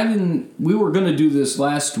because we were going to do this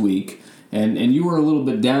last week, and you were a little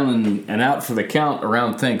bit down and out for the count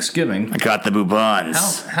around Thanksgiving. I got the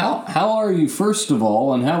boubons. How are you, first of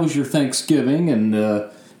all, and how was your Thanksgiving,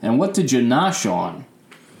 and what did you nosh on?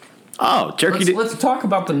 Oh, turkey. Let's talk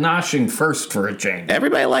about the noshing first for a change.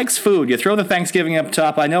 Everybody likes food. You throw the Thanksgiving up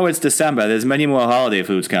top. I know it's December. There's many more holiday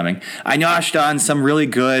foods coming. I noshed on some really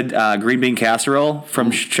good green bean casserole from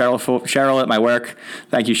Cheryl at my work.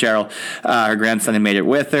 Thank you, Cheryl. Her grandson had made it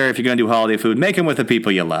with her. If you're going to do holiday food, make them with the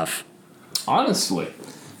people you love. Honestly.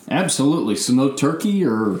 Absolutely. So no turkey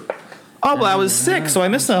or... Oh, well, I was sick, so I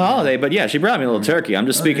missed the holiday. But yeah, she brought me a little turkey. I'm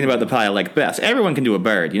just speaking about the pie I like best. Everyone can do a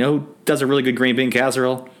bird. You know who does a really good green bean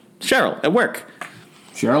casserole? Cheryl at work.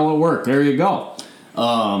 Cheryl at work. There you go.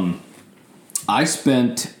 I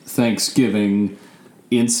spent Thanksgiving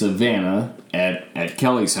in Savannah at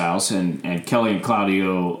Kelly's house, and Kelly and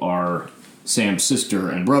Claudio are Sam's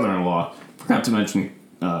sister and brother-in-law. Forgot to mention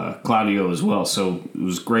Claudio as well. So it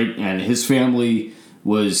was great, and his family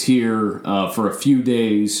was here for a few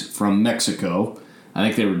days from Mexico. I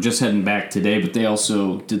think they were just heading back today, but they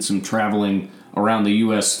also did some traveling around the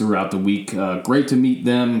U.S. throughout the week. Great to meet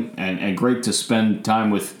them, and great to spend time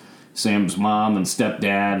with Sam's mom and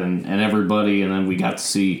stepdad and everybody. And then we got to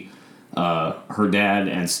see her dad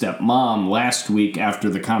and stepmom last week after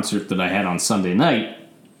the concert that I had on Sunday night.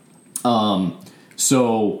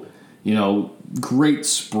 So, you know, great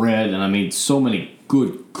spread, and I mean, so many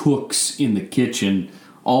good cooks in the kitchen,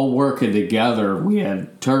 all working together. We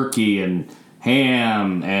had turkey and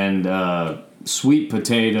ham and sweet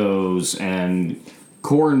potatoes and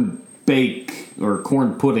corn bake or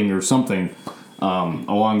corn pudding or something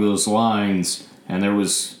along those lines. And there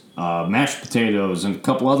was mashed potatoes and a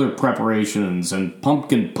couple other preparations and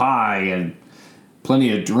pumpkin pie and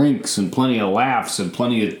plenty of drinks and plenty of laughs and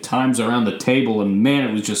plenty of times around the table. And man,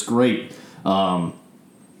 it was just great. And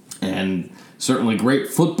certainly great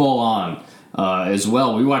football on as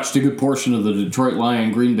well. We watched a good portion of the Detroit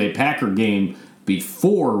Lion Green Bay Packer game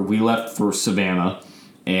before we left for Savannah,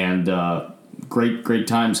 and great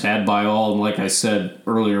times had by all. And like I said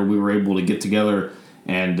earlier, we were able to get together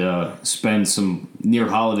and spend some near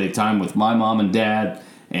holiday time with my mom and dad,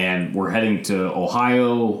 and we're heading to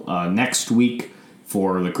Ohio next week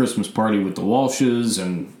for the Christmas party with the Walshes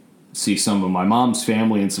and see some of my mom's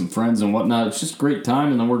family and some friends and whatnot. It's just a great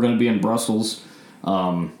time, and then we're going to be in Brussels.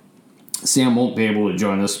 Sam won't be able to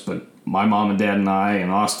join us, but my mom and dad and I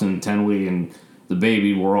and Austin and Tenley and the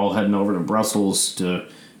baby, we're all heading over to Brussels to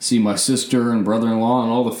see my sister and brother-in-law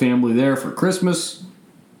and all the family there for Christmas.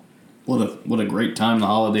 What a great time the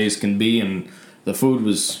holidays can be, and the food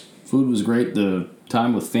was great. The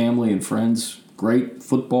time with family and friends, great.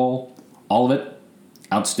 Football, all of it,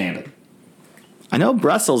 outstanding. I know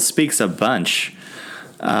Brussels speaks a bunch.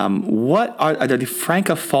 What are they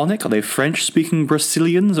francophonic? Are they French-speaking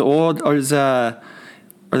Brazilians, or are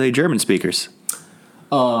they German speakers?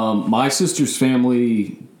 My sister's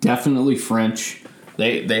family, definitely French.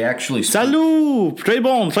 They actually speak, Salut! Très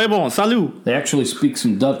bon, salut! They actually speak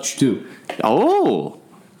some Dutch too. Oh,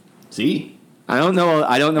 See? I don't know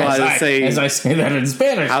how to say. As I say that in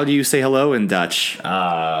Spanish. How do you say hello in Dutch?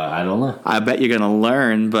 I don't know. I bet you're gonna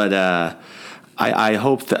learn, but I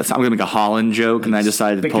hope that I'm gonna make a Holland joke, and I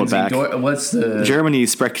decided to pull it back. What's the Germany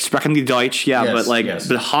sprechen die Deutsch? Yeah, Yes,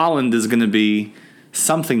 but Holland is gonna be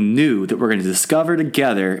something new that we're going to discover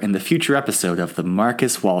together in the future episode of the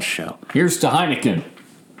Marcus Walsh Show. Here's to Heineken,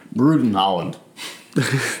 brewed in Holland.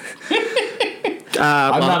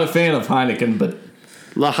 I'm not a fan of Heineken, but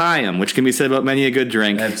L'Chaim, which can be said about many a good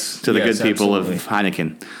drink to the good people absolutely. of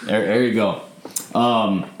Heineken. There you go.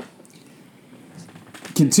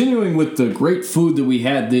 Continuing with the great food that we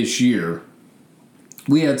had this year,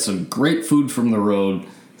 we had some great food from the road.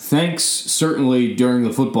 Thanks, certainly, during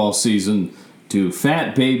the football season to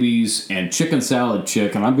Fat Babies and Chicken Salad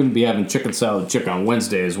Chick, and I'm going to be having Chicken Salad Chick on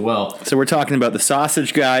Wednesday as well. So we're talking about the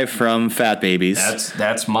sausage guy from Fat Babies.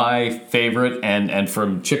 That's my favorite, and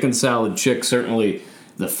from Chicken Salad Chick, certainly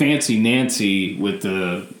the Fancy Nancy with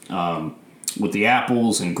the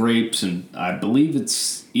apples and grapes, and I believe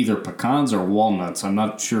it's either pecans or walnuts. I'm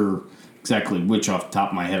not sure exactly which off the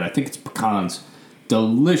top of my head. I think it's pecans.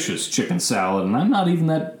 Delicious chicken salad, and I'm not even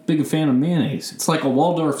that big a fan of mayonnaise. It's like a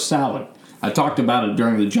Waldorf salad. I talked about it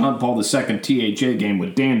during the John Paul II THA game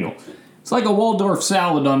with Daniel. It's like a Waldorf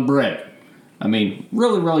salad on bread. I mean,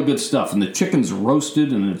 really, really good stuff. And the chicken's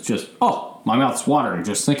roasted, and it's just, my mouth's watering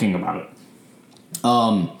just thinking about it.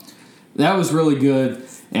 That was really good.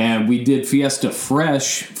 And we did Fiesta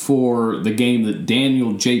Fresh for the game that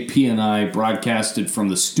Daniel, JP, and I broadcasted from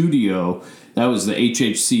the studio. That was the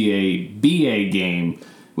HHCA BA game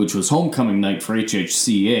which was homecoming night for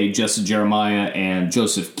HHCA. Jesse Jeremiah and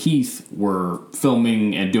Joseph Keith were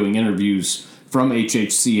filming and doing interviews from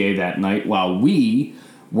HHCA that night, while we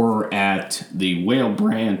were at the Whale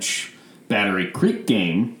Branch Battery Creek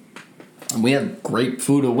game. And we had great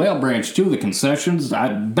food at Whale Branch, too. The concessions,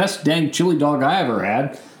 best dang chili dog I ever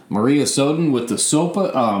had. Maria Soden with the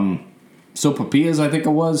sopapillas, I think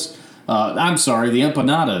it was. I'm sorry, the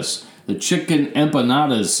empanadas. The chicken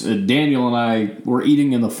empanadas Daniel and I were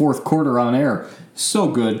eating in the fourth quarter on air. So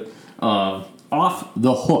good. Off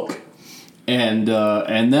the hook. And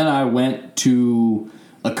then I went to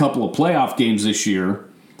a couple of playoff games this year,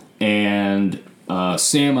 and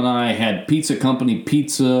Sam and I had Pizza Company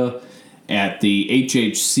pizza at the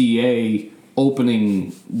HHCA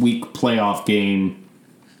opening week playoff game.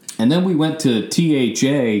 And then we went to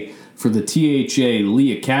THA for the THA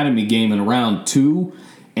Lee Academy game in round 2.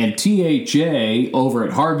 And THA over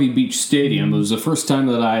at Harvey Beach Stadium, it was the first time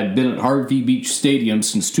that I had been at Harvey Beach Stadium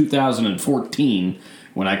since 2014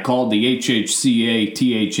 when I called the HHCA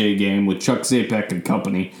THA game with Chuck Zapek and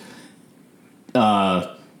company.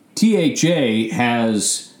 THA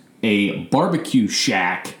has a barbecue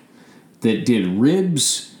shack that did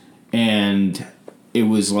ribs, and it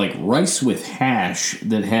was like rice with hash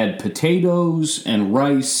that had potatoes and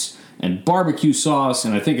rice and barbecue sauce,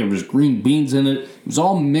 and I think it was green beans in it. It was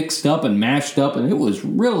all mixed up and mashed up, and it was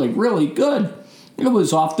really, really good. It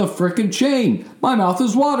was off the frickin' chain. My mouth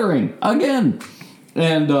is watering again.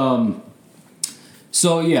 And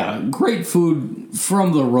so, yeah, great food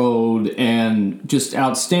from the road and just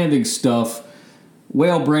outstanding stuff.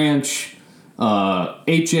 Whale Branch,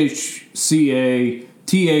 HHCA,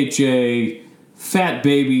 THA, Fat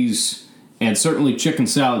Babies, and certainly Chicken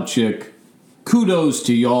Salad Chick. Kudos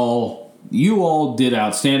to y'all. You all did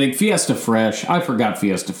outstanding. Fiesta Fresh. I forgot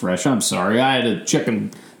Fiesta Fresh. I'm sorry. I had a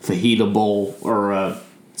chicken fajita bowl, or a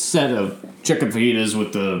set of chicken fajitas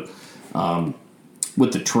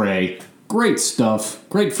with the tray. Great stuff.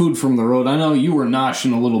 Great food from the road. I know you were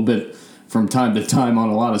noshing a little bit from time to time on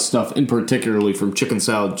a lot of stuff, and particularly from Chicken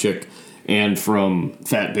Salad Chick and from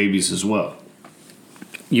Fat Babies as well.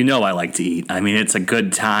 You know I like to eat. I mean, it's a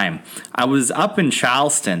good time. I was up in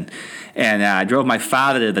Charleston, and I drove my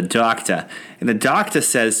father to the doctor. And the doctor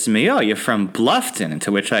says to me, "Oh, you're from Bluffton," to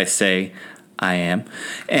which I say, "I am."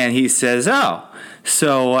 And he says, "Oh,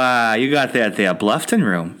 so you got that there Bluffton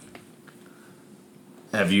room."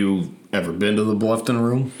 Have you ever been to the Bluffton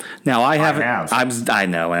room? Now, I haven't. I have. I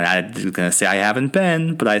know, and I was going to say I haven't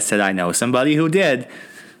been, but I said I know somebody who did.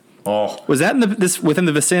 Oh. Was that within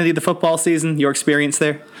the vicinity of the football season, your experience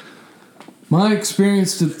there? My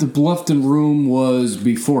experience at the Bluffton room was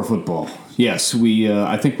before football. Yes,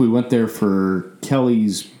 I think we went there for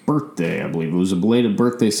Kelly's birthday, I believe. It was a belated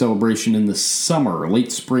birthday celebration in the summer,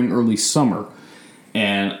 late spring, early summer.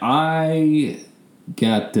 And I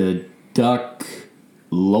got the duck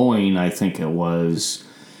loin, I think it was,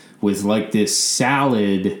 with like this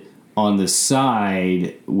salad on the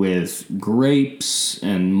side with grapes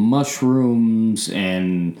and mushrooms,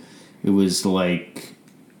 and it was like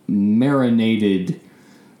marinated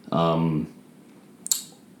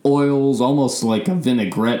oils, almost like a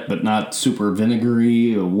vinaigrette, but not super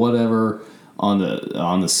vinegary or whatever on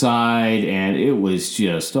the side, and it was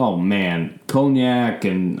just, oh man, cognac,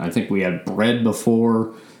 and I think we had bread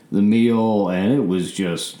before the meal, and it was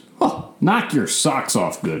just, knock your socks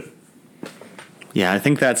off good. Yeah, I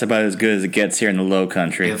think that's about as good as it gets here in the Low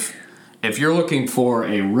Country. If you're looking for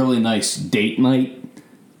a really nice date night,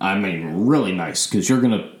 I mean really nice, because you're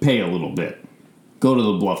going to pay a little bit, go to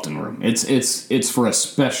the Bluffton room. It's for a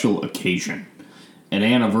special occasion, an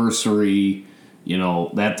anniversary,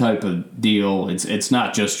 that type of deal. It's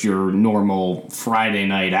not just your normal Friday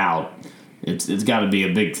night out. It's got to be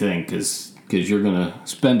a big thing, because you're going to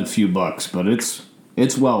spend a few bucks, but it's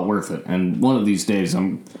well worth it. And one of these days,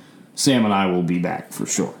 Sam and I will be back for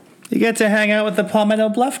sure. You get to hang out with the Palmetto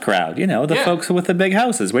Bluff crowd, the folks with the big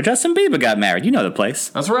houses, where Justin Bieber got married. You know the place.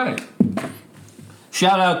 That's right.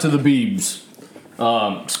 Shout out to the Biebs.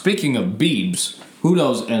 Speaking of Biebs, who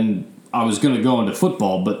knows, and I was going to go into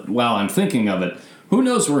football, but while I'm thinking of it, who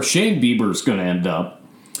knows where Shane Bieber's going to end up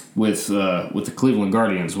with the Cleveland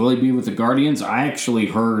Guardians? Will he be with the Guardians? I actually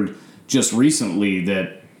heard just recently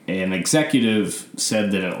that an executive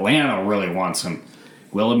said that Atlanta really wants him.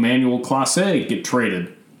 Will Emmanuel Clase get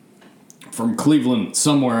traded from Cleveland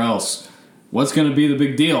somewhere else? What's going to be the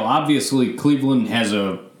big deal? Obviously, Cleveland has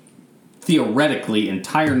a theoretically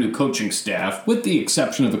entire new coaching staff, with the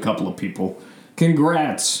exception of a couple of people.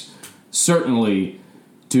 Congrats, certainly,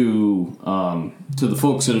 to the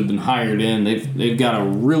folks that have been hired in. They've got a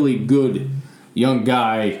really good young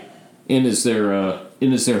guy in as their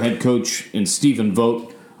in as their head coach in Stephen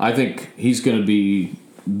Vogt. I think he's going to be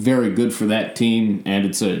very good for that team, and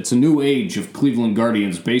it's a new age of Cleveland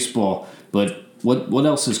Guardians baseball. But what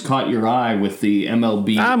else has caught your eye with the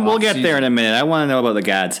MLB? We'll get there in a minute. I want to know about the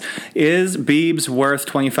Gads. Is Beebs worth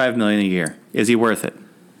 $25 million a year? Is he worth it?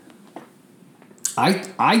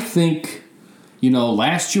 I think,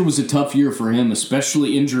 last year was a tough year for him,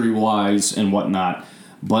 especially injury-wise and whatnot.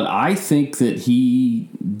 But I think that he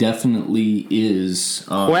definitely is.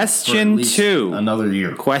 Question 2. Another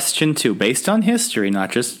year. Question 2. Based on history,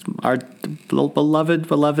 not just our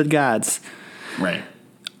beloved Gads. Right.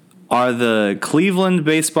 Are the Cleveland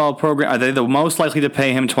baseball program, are they the most likely to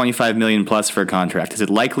pay him $25 million plus for a contract? Is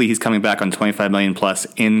it likely he's coming back on $25 million plus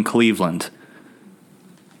in Cleveland?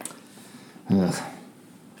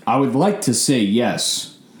 I would like to say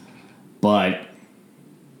yes, but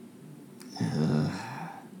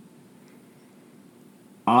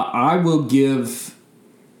I will give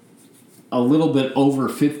a little bit over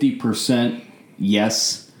 50%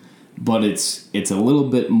 yes, but it's a little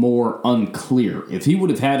bit more unclear. If he would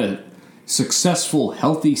have had a successful,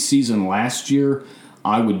 healthy season last year,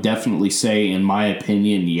 I would definitely say, in my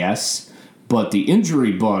opinion, yes. But the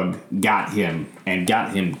injury bug got him, and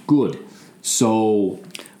got him good. So,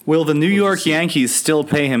 will the New York Yankees still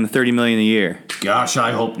pay him $30 million a year? Gosh,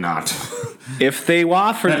 I hope not. If they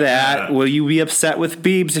offer that, will you be upset with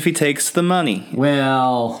Beebs if he takes the money?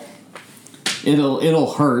 Well,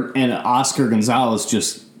 it'll hurt. And Oscar Gonzalez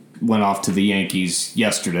just went off to the Yankees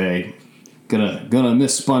yesterday. Gonna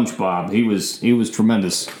miss SpongeBob. He was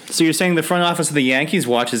tremendous. So you're saying the front office of the Yankees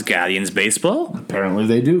watches Guardians baseball? Apparently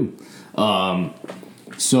they do.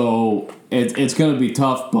 So it's going to be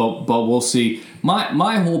tough, but we'll see.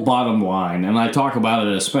 My whole bottom line, and I talk about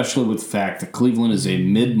it especially with the fact that Cleveland is a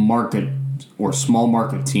mid-market or small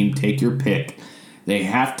market team, take your pick. They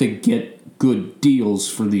have to get good deals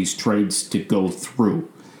for these trades to go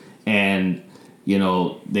through. And,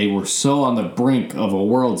 they were so on the brink of a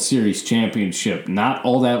World Series championship not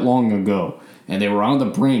all that long ago. And they were on the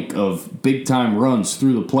brink of big-time runs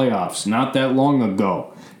through the playoffs not that long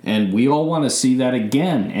ago. And we all want to see that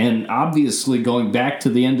again. And obviously, going back to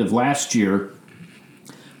the end of last year,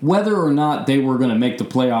 whether or not they were going to make the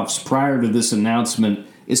playoffs prior to this announcement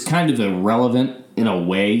is kind of irrelevant in a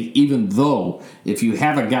way, even though if you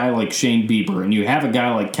have a guy like Shane Bieber and you have a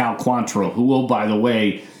guy like Cal Quantrill, who, oh, by the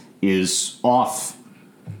way, is off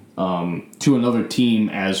to another team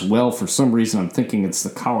as well. For some reason, I'm thinking it's the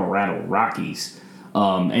Colorado Rockies.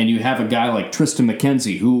 And you have a guy like Tristan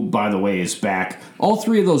McKenzie, who, by the way, is back. All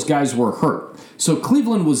three of those guys were hurt. So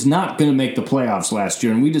Cleveland was not going to make the playoffs last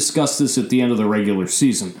year, and we discussed this at the end of the regular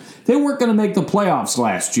season. They weren't going to make the playoffs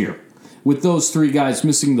last year with those three guys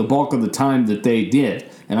missing the bulk of the time that they did.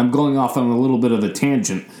 And I'm going off on a little bit of a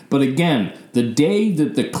tangent. But again, the day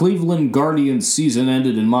that the Cleveland Guardians season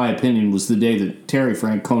ended, in my opinion, was the day that Terry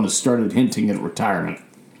Francona started hinting at retirement.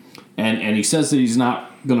 And he says that he's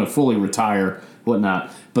not going to fully retire,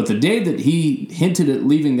 whatnot. But the day that he hinted at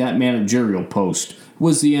leaving that managerial post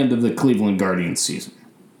was the end of the Cleveland Guardians season.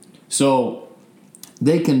 So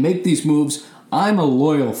they can make these moves. I'm a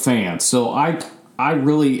loyal fan, so I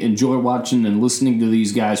really enjoy watching and listening to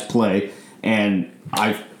these guys play, and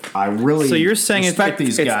I really so you're saying respect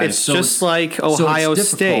these guys. It's just like Ohio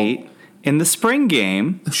State in the spring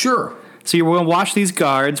game. Sure. So you're going to watch these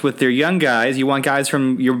guards with their young guys. You want guys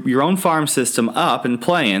from your own farm system up and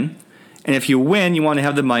playing. And if you win, you want to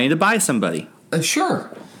have the money to buy somebody.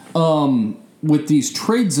 Sure. With these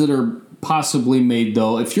trades that are possibly made,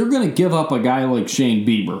 though, if you're going to give up a guy like Shane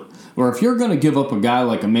Bieber, or if you're going to give up a guy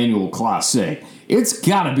like Emmanuel Clase, it's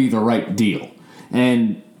got to be the right deal.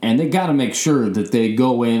 And they got to make sure that they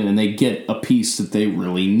go in and they get a piece that they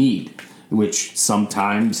really need, which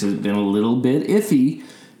sometimes has been a little bit iffy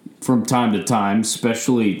from time to time,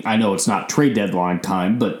 especially, I know it's not trade deadline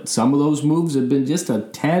time, but some of those moves have been just a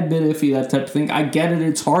tad bit iffy, that type of thing. I get it,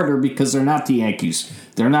 it's harder because they're not the Yankees.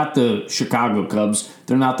 They're not the Chicago Cubs.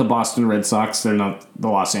 They're not the Boston Red Sox. They're not the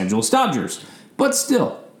Los Angeles Dodgers. But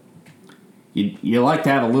still, you like to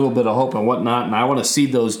have a little bit of hope and whatnot, and I want to see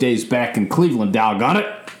those days back in Cleveland, doggone it.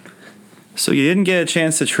 So you didn't get a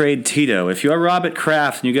chance to trade Tito. If you're Robert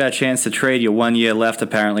Kraft and you got a chance to trade, you 1 year left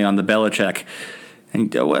apparently on the Belichick.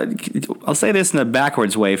 And I'll say this in a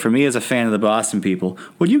backwards way. For me as a fan of the Boston people,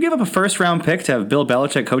 would you give up a first-round pick to have Bill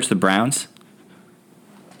Belichick coach the Browns?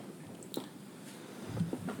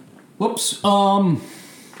 Whoops. For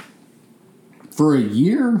a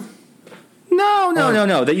year?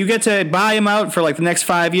 No. That you get to buy him out for like the next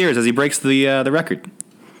 5 years as he breaks the record.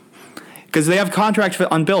 Because they have contract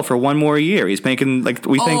on Bill for 1 more year. He's making like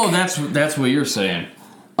we think. Oh, that's what you're saying.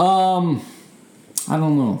 I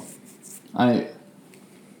don't know.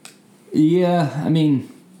 Yeah, I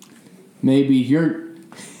mean, maybe you're...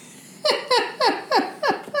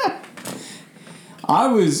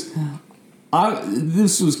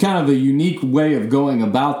 This was kind of a unique way of going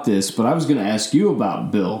about this, but I was going to ask you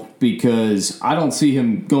about Bill because I don't see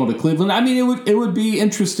him going to Cleveland. I mean, it would be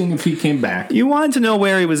interesting if he came back. You wanted to know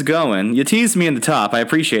where he was going. You teased me in the top. I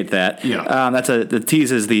appreciate that. Yeah. The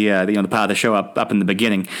tease is the part of the show up in the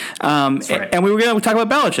beginning. That's right. And we were going to talk about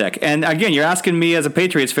Belichick. And again, you're asking me as a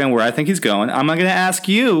Patriots fan where I think he's going. I'm going to ask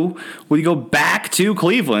you, will you go back to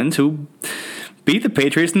Cleveland, who beat the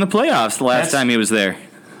Patriots in the playoffs the last time he was there?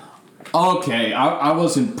 Okay, I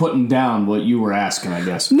wasn't putting down what you were asking, I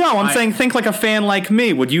guess. No, I'm saying think like a fan like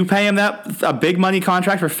me. Would you pay him a big money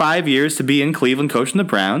contract for 5 years to be in Cleveland coaching the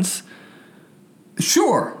Browns?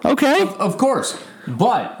 Sure. Okay. Of course.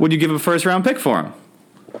 But... would you give him a first-round pick for him?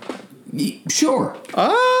 Sure.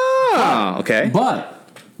 Oh, okay. But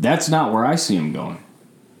that's not where I see him going.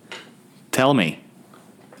 Tell me.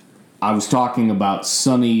 I was talking about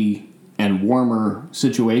sunny and warmer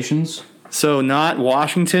situations. So not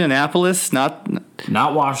Washington, Annapolis, not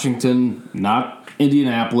Washington, not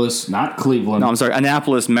Indianapolis, not Cleveland. No, I'm sorry,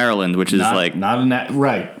 Annapolis, Maryland, which is not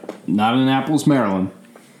Annapolis, Maryland.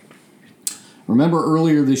 Remember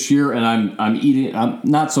earlier this year, and I'm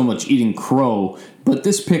not so much eating crow, but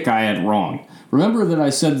this pick I had wrong. Remember that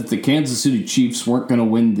I said that the Kansas City Chiefs weren't going to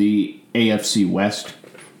win the AFC West?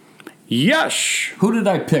 Yes. Who did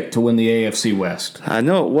I pick to win the AFC West? I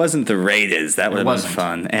know it wasn't the Raiders. That would have been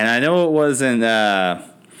fun. And I know it wasn't the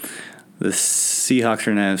Seahawks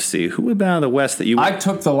or NFC. Who would have been out of the West that you... I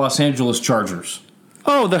took the Los Angeles Chargers.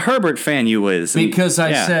 Oh, the Herbert fan you was. Because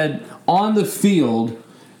I said on the field,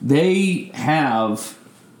 they have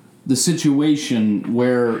the situation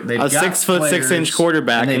where they've got 6'6"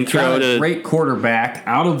 quarterback and throw a great quarterback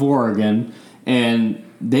out of Oregon, and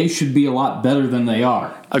they should be a lot better than they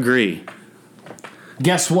are. Agree.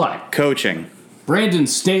 Guess what? Coaching. Brandon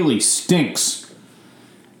Staley stinks.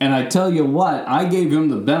 And I tell you what, I gave him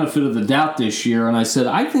the benefit of the doubt this year, and I said,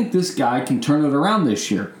 I think this guy can turn it around this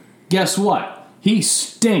year. Guess what? He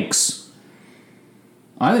stinks.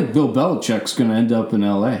 I think Bill Belichick's going to end up in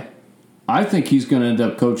L.A. I think he's going to end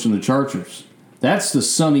up coaching the Chargers. That's the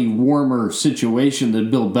sunny, warmer situation that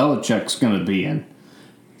Bill Belichick's going to be in.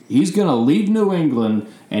 He's going to leave New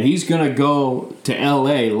England, and he's going to go to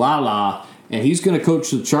L.A., and he's going to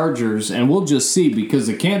coach the Chargers, and we'll just see, because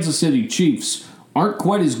the Kansas City Chiefs aren't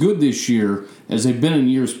quite as good this year as they've been in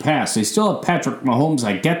years past. They still have Patrick Mahomes,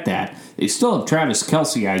 I get that. They still have Travis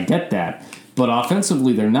Kelce, I get that. But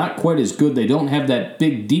offensively, they're not quite as good. They don't have that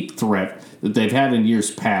big, deep threat that they've had in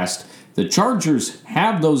years past. The Chargers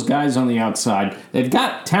have those guys on the outside. They've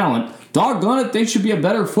got talent. Doggone it, they should be a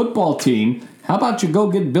better football team. How about you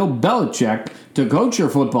go get Bill Belichick to coach your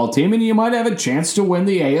football team, and you might have a chance to win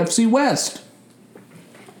the AFC West.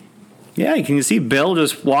 Yeah, you can see Bill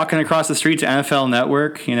just walking across the street to NFL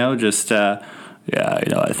Network, I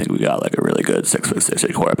think we got like a really good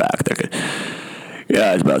 6'6" quarterback that could...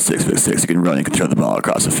 Yeah, it's about 6'6". He can run. He can throw the ball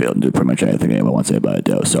across the field and do pretty much anything anyone wants anybody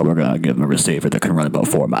to do. So we're going to give him a receiver that can run about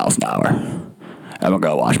 4 miles an hour. And we're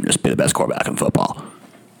going to watch him just be the best quarterback in football.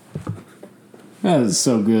 That is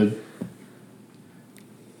so good.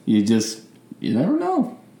 You never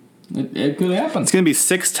know. It could happen. It's going to be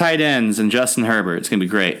 6 tight ends and Justin Herbert. It's going to be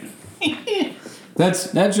great.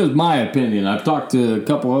 That's just my opinion. I've talked to a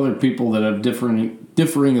couple other people that have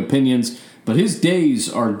differing opinions, but his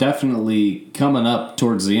days are definitely coming up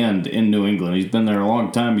towards the end in New England. He's been there a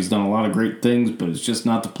long time. He's done a lot of great things, but it's just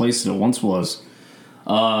not the place that it once was.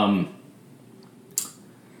 Want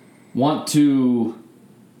to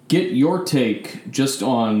get your take just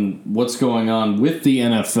on what's going on with the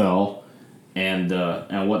NFL and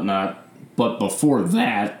whatnot. But before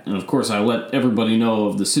that, and of course I let everybody know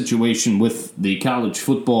of the situation with the college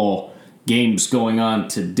football games going on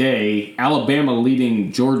today. Alabama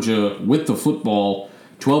leading Georgia with the football.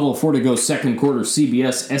 12:04 to go, second quarter,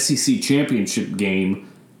 CBS SEC championship game,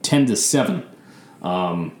 10-7.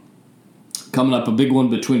 Coming up, a big one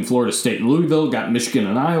between Florida State and Louisville. Got Michigan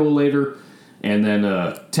and Iowa later. And then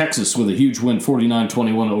Texas with a huge win,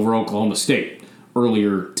 49-21 over Oklahoma State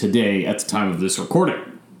earlier today at the time of this recording.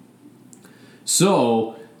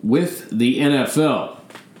 So, with the NFL,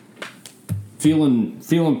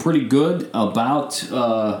 feeling pretty good about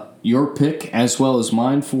your pick as well as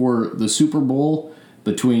mine for the Super Bowl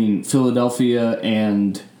between Philadelphia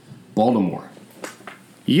and Baltimore.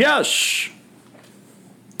 Yes!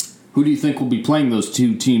 Who do you think will be playing those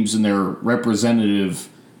two teams in their representative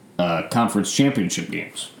conference championship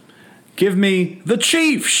games? Give me the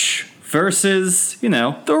Chiefs versus,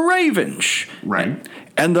 the Ravens. Right.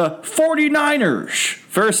 And the 49ers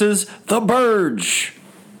versus the Birds.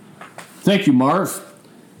 Thank you, Marv.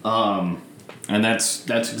 And that's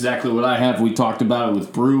exactly what I have. We talked about it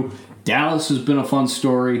with Brew. Dallas has been a fun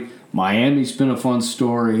story. Miami's been a fun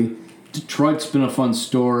story. Detroit's been a fun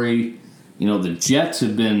story. The Jets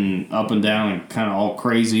have been up and down and kind of all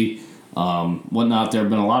crazy. Whatnot. There have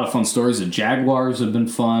been a lot of fun stories. The Jaguars have been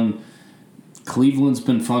fun. Cleveland's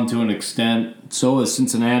been fun to an extent. So has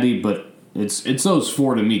Cincinnati, but it's those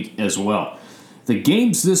four to me as well. The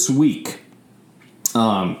games this week: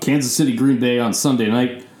 Kansas City, Green Bay on Sunday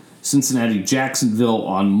night. Cincinnati, Jacksonville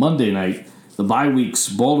on Monday night. The bye weeks: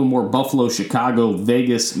 Baltimore, Buffalo, Chicago,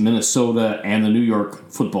 Vegas, Minnesota, and the New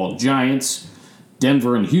York Football Giants.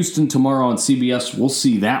 Denver and Houston tomorrow on CBS. We'll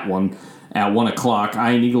see that one at 1 o'clock.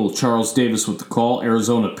 Iron Eagle, Charles Davis with the call.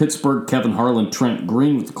 Arizona, Pittsburgh, Kevin Harlan, Trent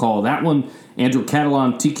Green with the call of that one. Andrew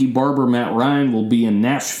Catalan, Tiki Barber, Matt Ryan will be in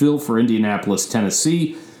Nashville for Indianapolis,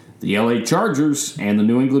 Tennessee. The LA Chargers and the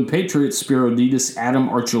New England Patriots, Spiro Ditas, Adam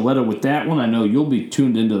Archuleta with that one. I know you'll be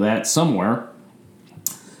tuned into that somewhere.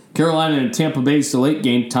 Carolina and Tampa Bay's the late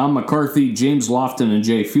game. Tom McCarthy, James Lofton, and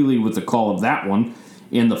Jay Feely with the call of that one.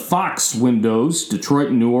 In the Fox windows, Detroit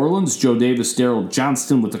and New Orleans, Joe Davis, Darrell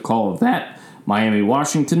Johnston with the call of that. Miami,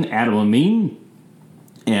 Washington, Adam Amin,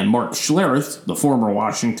 and Mark Schlereth, the former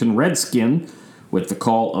Washington Redskin, with the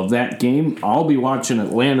call of that game. I'll be watching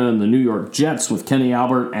Atlanta and the New York Jets with Kenny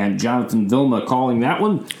Albert and Jonathan Vilma calling that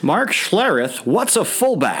one. Mark Schlereth, what's a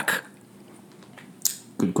fullback?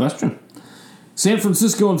 Good question. San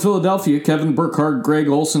Francisco and Philadelphia, Kevin Burkhardt, Greg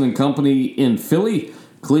Olson and company in Philly.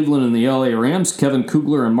 Cleveland and the LA Rams, Kevin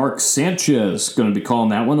Kugler and Mark Sanchez going to be calling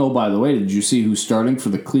that one. Oh, by the way, did you see who's starting for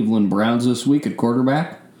the Cleveland Browns this week at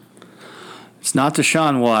quarterback? It's not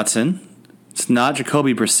Deshaun Watson. It's not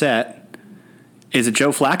Jacoby Brissett. Is it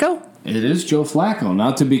Joe Flacco? It is Joe Flacco,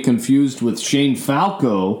 not to be confused with Shane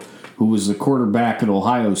Falco, who was the quarterback at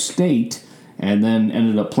Ohio State and then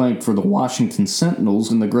ended up playing for the Washington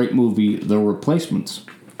Sentinels in the great movie The Replacements.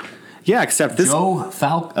 Yeah, except this... Joe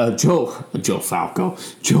Flacco.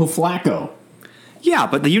 Yeah,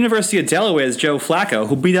 but the University of Delaware's Joe Flacco,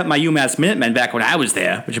 who beat up my UMass Minutemen back when I was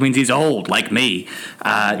there, which means he's old, like me.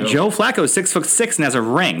 Joe Flacco is 6'6" and has a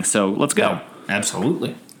ring, so let's go. Yeah,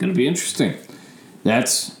 absolutely. Going to be interesting.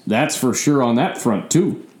 That's for sure on that front,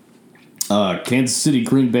 too. Kansas City,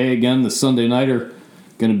 Green Bay again, the Sunday nighter.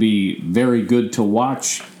 Going to be very good to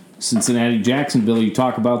watch. Cincinnati, Jacksonville, you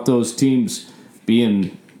talk about those teams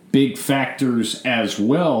being big factors as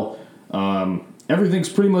well. Everything's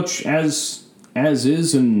pretty much as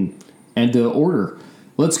is and order.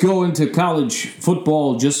 Let's go into college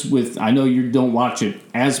football just with, I know you don't watch it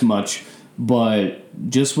as much, but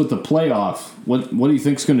just with the playoff, what do you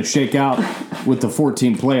think is going to shake out with the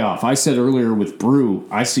 14 playoff? I said earlier with Brew,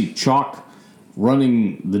 I see chalk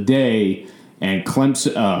running the day, and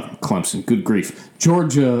Clemson, good grief.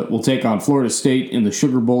 Georgia will take on Florida State in the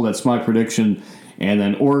Sugar Bowl. That's my prediction. And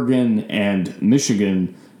then Oregon and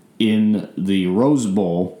Michigan in the Rose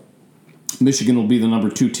Bowl. Michigan will be the number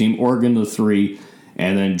 2 team, Oregon the 3,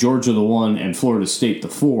 and then Georgia the 1, and Florida State the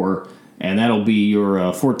 4. And that'll be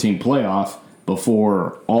your 14 playoff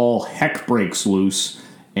before all heck breaks loose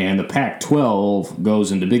and the Pac-12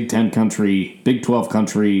 goes into Big 10 country, Big 12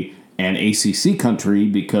 country, and ACC country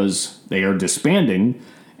because they are disbanding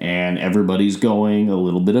and everybody's going a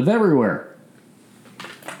little bit of everywhere.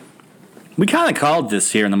 We kind of called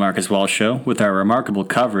this here in the Marcus Walsh Show with our remarkable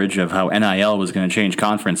coverage of how NIL was going to change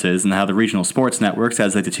conferences and how the regional sports networks,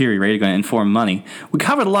 as they deteriorate, are going to inform money. We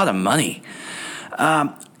covered a lot of money.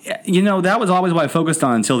 That was always what I focused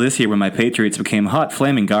on until this year when my Patriots became hot,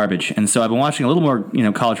 flaming garbage. And so I've been watching a little more,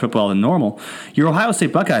 college football than normal. Your Ohio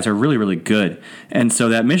State Buckeyes are really, really good. And so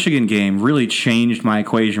that Michigan game really changed my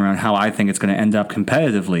equation around how I think it's going to end up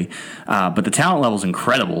competitively. But the talent level is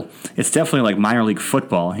incredible. It's definitely like minor league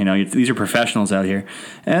football. These are professionals out here.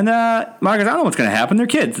 And, Marcus, I don't know what's going to happen. They're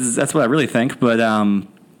kids. That's what I really think. But, I'm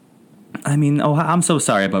so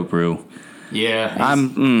sorry about Brew. Yeah,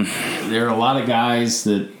 there are a lot of guys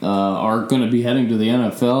that are going to be heading to the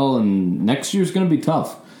NFL, and next year's going to be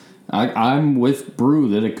tough. I'm with Brew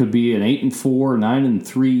that it could be an 8-4,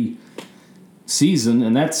 9-3 season,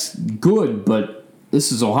 and that's good. But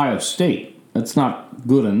this is Ohio State. That's not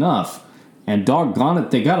good enough. And doggone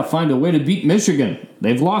it, they got to find a way to beat Michigan.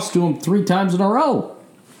 They've lost to them 3 times in a row.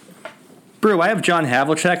 Brew, I have John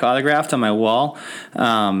Havlicek autographed on my wall.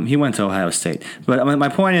 He went to Ohio State. But my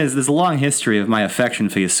point is, there's a long history of my affection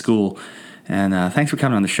for your school. And thanks for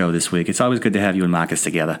coming on the show this week. It's always good to have you and Marcus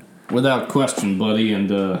together. Without question, buddy. And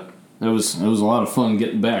it was a lot of fun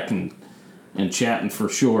getting back and chatting for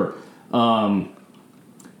sure.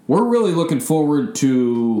 We're really looking forward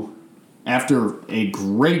to, after a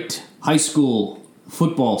great high school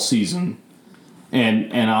football season,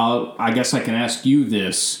 and I guess I can ask you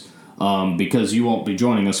this, because you won't be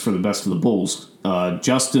joining us for the Best of the Bulls.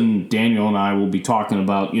 Justin, Daniel, and I will be talking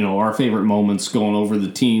about, our favorite moments, going over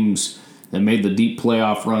the teams that made the deep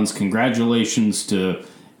playoff runs. Congratulations to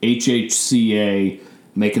HHCA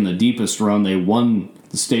making the deepest run. They won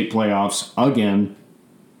the state playoffs again,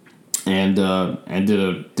 and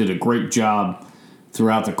did a great job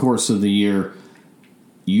throughout the course of the year.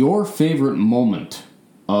 Your favorite moment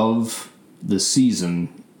of the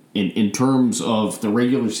season in terms of the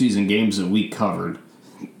regular season games that we covered?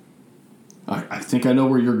 I think I know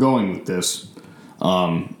where you're going with this.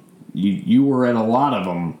 You were at a lot of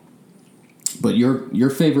them, but your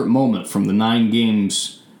favorite moment from the 9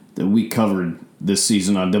 games that we covered this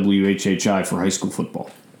season on WHHI for high school football?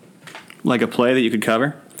 Like a play that you could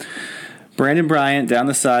cover? Brandon Bryant down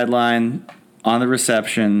the sideline on the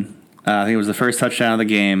reception. I think it was the first touchdown of the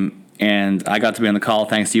game, and I got to be on the call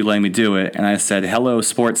thanks to you letting me do it, and I said, "Hello,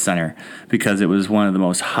 Sports Center," because it was one of the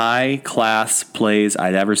most high-class plays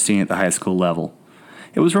I'd ever seen at the high school level.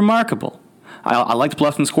 It was remarkable. I liked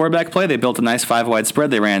Bluffton's quarterback play. They built a nice 5-wide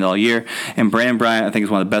spread. They ran it all year. And Brandon Bryant, I think, is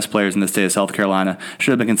one of the best players in the state of South Carolina.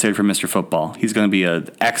 Should have been considered for Mr. Football. He's going to be an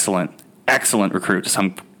excellent, excellent recruit.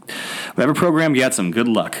 Whatever program gets him, good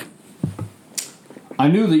luck. I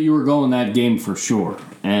knew that you were going that game for sure.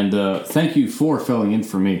 And thank you for filling in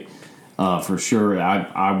for me, for sure.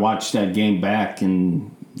 I watched that game back,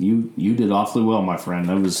 and you did awfully well, my friend.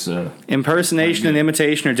 That was impersonation and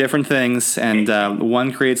imitation are different things, and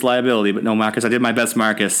one creates liability. But no, Marcus, I did my best,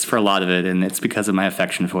 Marcus, for a lot of it, and it's because of my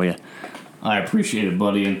affection for you. I appreciate it,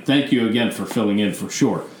 buddy, and thank you again for filling in for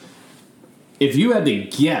sure. If you had to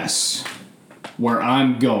guess where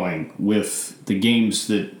I'm going with the games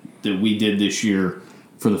that we did this year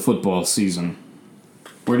for the football season,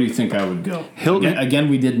 where do you think I would go? Hilton. Again,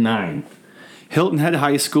 we did 9. Hilton Head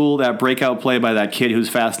High School, that breakout play by that kid who's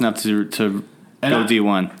fast enough to go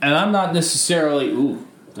D1. And I'm not necessarily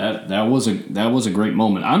that was a great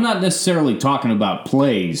moment. I'm not necessarily talking about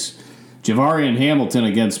plays. Javarian Hamilton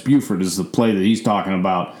against Buford is the play that he's talking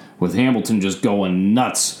about, with Hamilton just going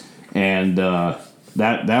nuts, and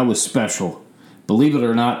that was special. Believe it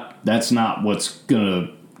or not, that's not what's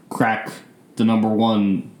gonna crack the number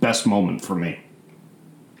one best moment for me.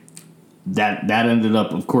 That ended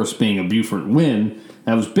up, of course, being a Buford win.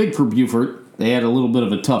 That was big for Buford. They had a little bit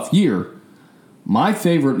of a tough year. My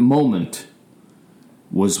favorite moment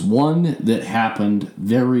was one that happened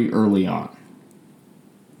very early on.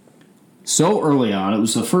 So early on, it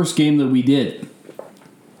was the first game that we did.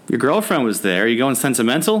 Your girlfriend was there. Are you going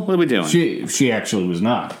sentimental? What are we doing? She actually was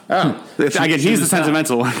not. Oh, I guess he's the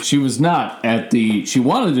sentimental one. She was not at the... She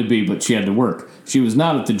wanted to be, but she had to work. She was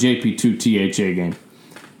not at the JP2 THA game.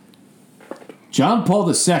 John Paul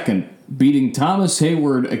II beating Thomas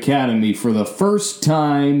Hayward Academy for the first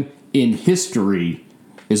time in history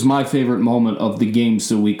is my favorite moment of the games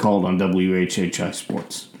that we called on WHHI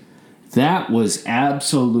Sports. That was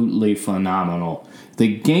absolutely phenomenal.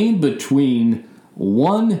 The game between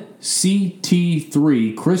 1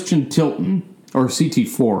 CT3 Christian Tilton, or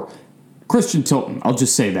CT4 Christian Tilton, I'll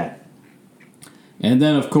just say that. And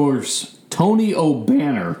then, of course, Tony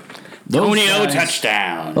O'Banner. Tony O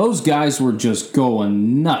touchdown. Those guys were just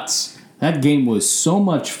going nuts. That game was so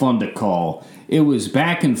much fun to call. It was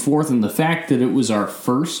back and forth, and the fact that it was our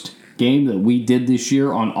first game that we did this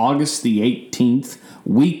year on August the 18th,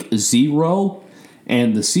 week 0,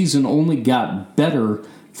 and the season only got better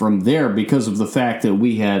from there because of the fact that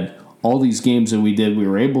we had all these games that we did. We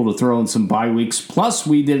were able to throw in some bye weeks, plus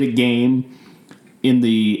we did a game in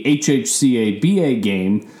the HHCA BA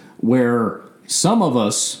game where some of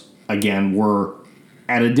us, again, were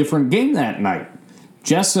at a different game that night.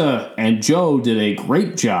 Jessa and Joe did a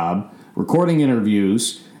great job recording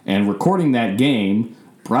interviews and recording that game,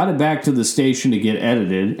 brought it back to the station to get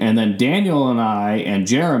edited, and then Daniel and I and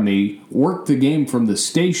Jeremy worked the game from the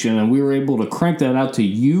station, and we were able to crank that out to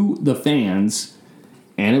you, the fans,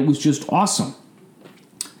 and it was just awesome.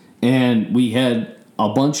 And we had a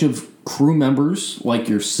bunch of crew members like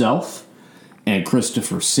yourself and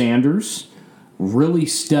Christopher Sanders really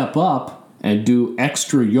step up and do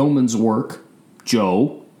extra yeoman's work.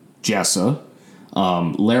 Joe, Jessa.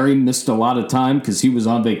 Larry missed a lot of time because he was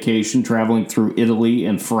on vacation traveling through Italy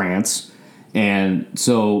and France. And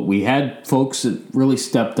so we had folks that really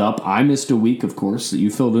stepped up. I missed a week, of course, that you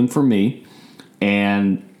filled in for me.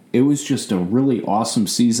 And it was just a really awesome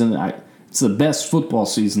season. It's the best football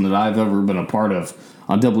season that I've ever been a part of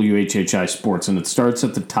on WHHI Sports. And it starts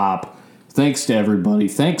at the top. Thanks to everybody.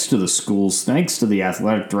 Thanks to the schools. Thanks to the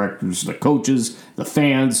athletic directors, the coaches, the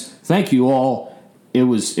fans. Thank you all. It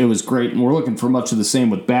was great, and we're looking for much of the same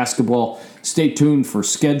with basketball. Stay tuned for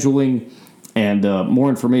scheduling and more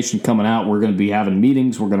information coming out. We're going to be having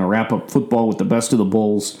meetings. We're going to wrap up football with the best of the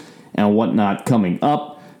bowls and whatnot coming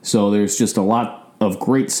up. So there's just a lot of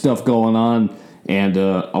great stuff going on and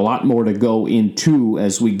a lot more to go into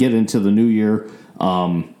as we get into the new year.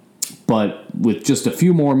 But with just a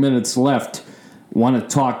few more minutes left, want to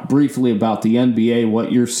talk briefly about the NBA,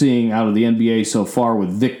 what you're seeing out of the NBA so far with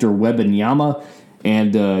Victor Wembanyama.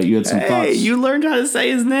 And you had some thoughts. Hey, you learned how to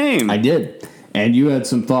say his name. I did. And you had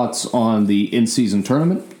some thoughts on the in-season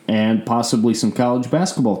tournament and possibly some college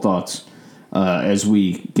basketball thoughts as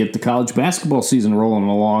we get the college basketball season rolling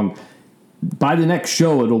along. By the next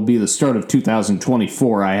show, it'll be the start of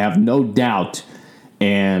 2024. I have no doubt.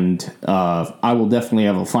 And I will definitely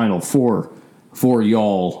have a Final Four for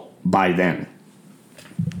y'all by then.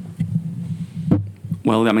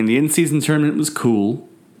 Well, I mean, the in-season tournament was cool.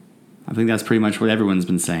 I think that's pretty much what everyone's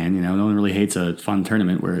been saying. You know, no one really hates a fun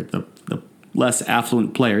tournament where the less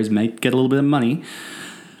affluent players might get a little bit of money.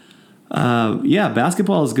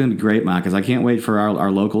 Basketball is going to be great, Marcus. I can't wait for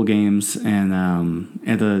our local games. And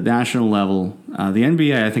at the national level, the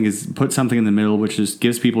NBA, I think, has put something in the middle, which just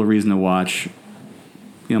gives people a reason to watch.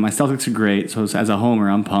 You know, my Celtics are great, so as a homer,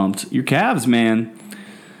 I'm pumped. Your Cavs, man,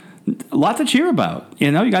 a lot to cheer about. You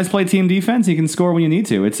know, you guys play team defense, you can score when you need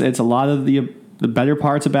to. It's a lot of the better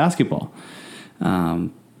parts of basketball.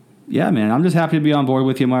 Man, I'm just happy to be on board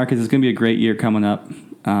with you, Marcus. It's going to be a great year coming up.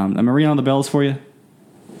 Am I ringing on the bells for you?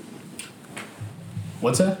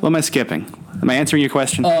 What's that? What am I skipping? Am I answering your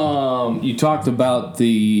question? You talked about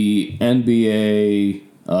the NBA.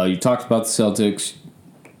 You talked about the Celtics.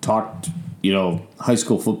 High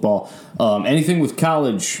school football. Anything with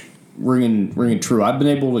college ringing true. I've been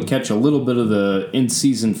able to catch a little bit of the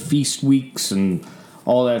in-season feast weeks and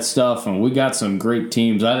all that stuff, and we got some great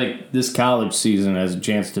teams. I think this college season has a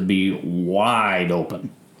chance to be wide open.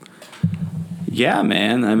 Yeah,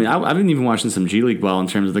 man. I mean, I've been even watching some G League ball in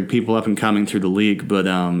terms of the people up and coming through the league. But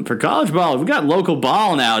for college ball, we got local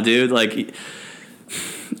ball now, dude. Like,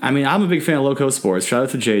 I mean, I'm a big fan of Loco Sports. Shout out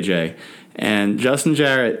to JJ. And Justin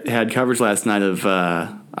Jarrett had coverage last night of,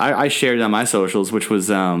 I shared it on my socials, which was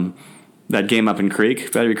that game up in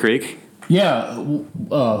Battery Creek. Yeah.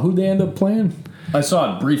 Who'd they end up playing? I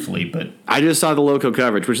saw it briefly, but... I just saw the Loco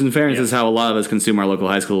coverage, which in fairness is how a lot of us consume our local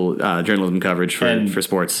high school journalism coverage for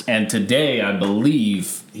sports. And today, I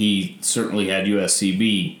believe, he certainly had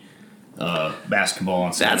USCB basketball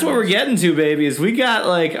on Saturday. That's what we're getting to, baby, is we got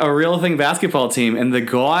like a real thing basketball team, and the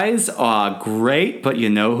guys are great, but you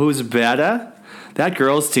know who's better? That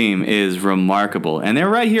girls team is remarkable, and they're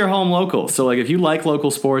right here home local. So like if you like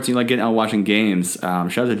local sports, you like getting out watching games,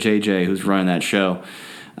 shout out to JJ who's running that show.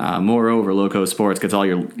 Moreover, Loco Sports gets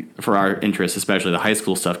all for our interests, especially the high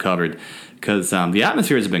school stuff covered, because the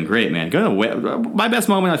atmosphere has been great, man. My best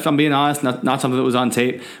moment, if I'm being honest, not something that was on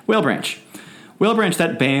tape, Whale Branch,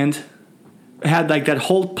 that band had like that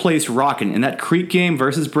whole place rocking. And that Creek game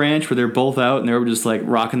versus Branch, where they're both out and they were just like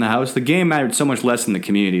rocking the house, the game mattered so much less than the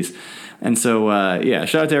communities. And so,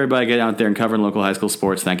 shout out to everybody getting out there and covering local high school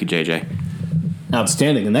sports. Thank you, JJ.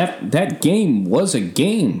 Outstanding. And that game was a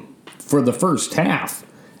game for the first half.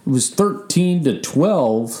 It was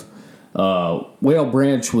 13-12. Whale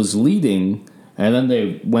Branch was leading, and then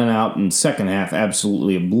they went out in second half,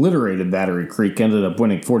 absolutely obliterated Battery Creek, ended up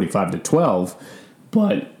winning 45-12.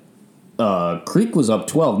 But Creek was up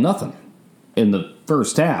 12-0 in the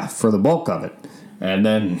first half for the bulk of it. And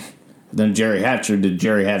then Jerry Hatcher did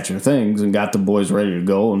Jerry Hatcher things and got the boys ready to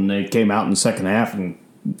go, and they came out in the second half and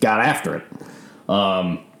got after it.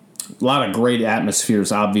 A lot of great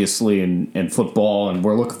atmospheres, obviously, in football, and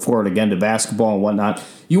we're looking forward again to basketball and whatnot.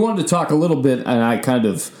 You wanted to talk a little bit, and I kind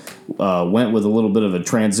of went with a little bit of a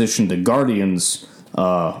transition to Guardians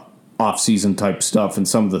off-season type stuff and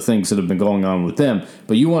some of the things that have been going on with them.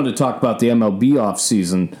 But you wanted to talk about the MLB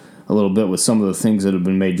off-season a little bit with some of the things that have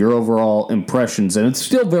been made, your overall impressions, and it's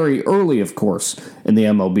still very early, of course, in the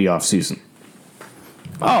MLB off-season.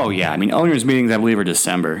 Oh, yeah. I mean, owners' meetings, I believe, are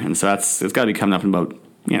December, and so it's got to be coming up in about...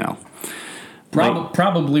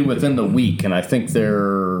 Probably within the week, and I think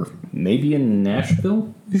they're maybe in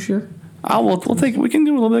Nashville this year. We can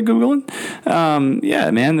do a little bit of Googling.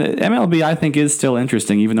 Man, the MLB I think is still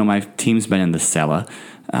interesting, even though my team's been in the cellar.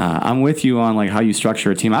 I'm with you on like how you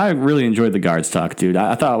structure a team. I really enjoyed the guards talk, dude.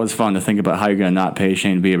 I thought it was fun to think about how you're going to not pay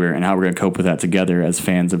Shane Bieber and how we're going to cope with that together as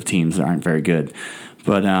fans of teams that aren't very good.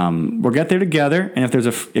 But we'll get there together, and if there's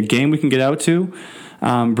a game we can get out to,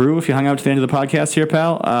 Brew, if you hung out to the end of the podcast here,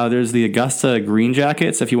 pal, there's the Augusta Green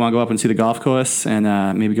Jackets. If you want to go up and see the golf course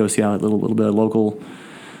and maybe go see a little bit of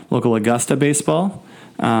local Augusta baseball.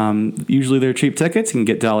 Usually they're cheap tickets. You can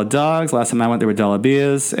get dollar dogs. Last time I went, there were dollar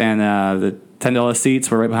beers, and the $10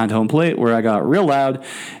 seats were right behind home plate, where I got real loud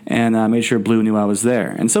and made sure Blue knew I was there.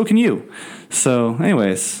 And so can you. So,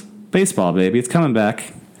 anyways, baseball, baby, it's coming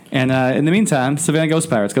back. And in the meantime, Savannah Ghost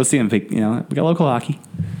Pirates, go see them. We got local hockey.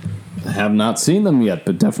 I have not seen them yet,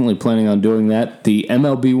 but definitely planning on doing that. The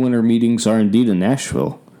MLB winter meetings are indeed in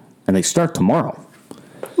Nashville, and they start tomorrow.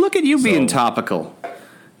 Look at you being topical.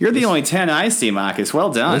 You're the only 10 I see, Marcus.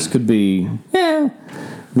 Well done. This could be,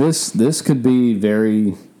 this could be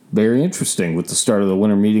very, very interesting with the start of the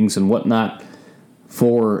winter meetings and whatnot,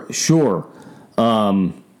 for sure.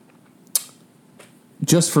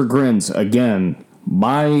 Just for grins, again,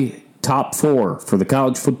 my top 4 for the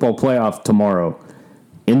college football playoff tomorrow,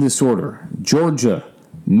 in this order: Georgia,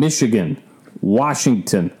 Michigan,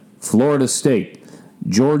 Washington, Florida State.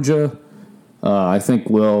 Georgia, I think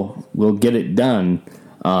will get it done.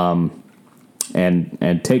 And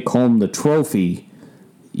take home the trophy.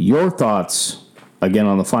 Your thoughts again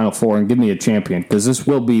on the Final Four, and give me a champion, because this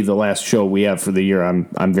will be the last show we have for the year.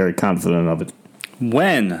 I'm very confident of it.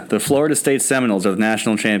 When the Florida State Seminoles are the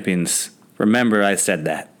national champions, remember I said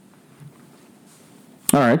that.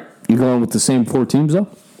 All right, you going with the same 4 teams though?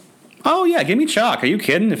 Oh yeah, give me chalk. Are you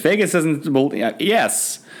kidding? If Vegas doesn't, well,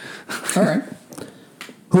 yes. All right.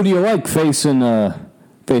 Who do you like facing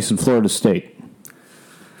Florida State?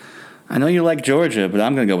 I know you like Georgia, but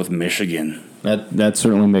I'm going to go with Michigan. That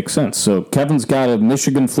certainly makes sense. So Kevin's got a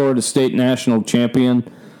Michigan-Florida State national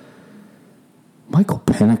champion. Michael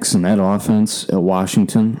Penix and that offense at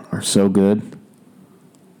Washington are so good.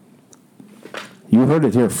 You heard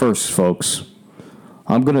it here first, folks.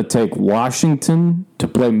 I'm going to take Washington to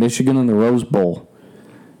play Michigan in the Rose Bowl.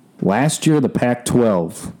 Last year, the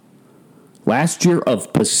Pac-12. Last year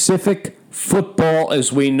of Pacific football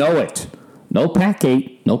as we know it. No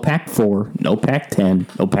Pac-8, no Pac-4, no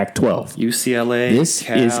Pac-10, no Pac-12. UCLA,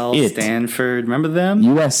 Cal, is it. Stanford, remember them?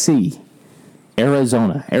 USC,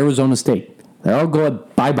 Arizona State. They're all going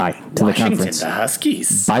bye-bye to the conference. Washington, the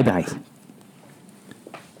Huskies. Bye-bye.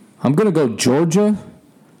 I'm going to go Georgia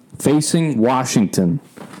facing Washington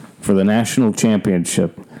for the national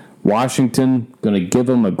championship. Washington going to give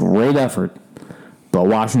them a great effort, but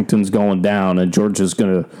Washington's going down, and Georgia's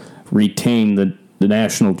going to retain the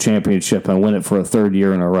national championship and win it for a 3rd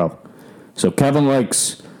year in a row. So Kevin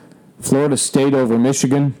likes Florida State over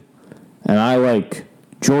Michigan, and I like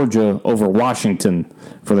Georgia over Washington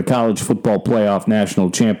for the college football playoff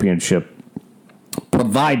national championship,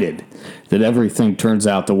 provided that everything turns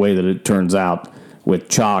out the way that it turns out with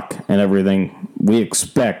chalk and everything. We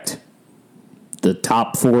expect the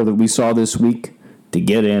top 4 that we saw this week to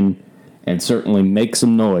get in and certainly make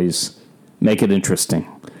some noise, make it interesting.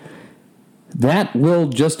 That will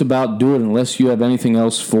just about do it, unless you have anything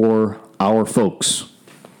else for our folks.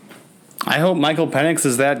 I hope Michael Penix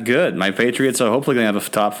is that good. My Patriots are hopefully going to have a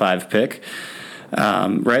top 5 pick.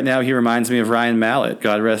 Right now, he reminds me of Ryan Mallett.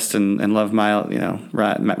 God rest and love Mallett.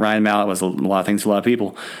 Ryan Mallett was a lot of things to a lot of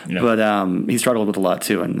people, but he struggled with a lot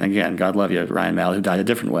too. And again, God love you, Ryan Mallett, who died a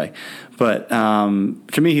different way. But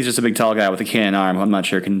to me, he's just a big, tall guy with a cannon arm who I'm not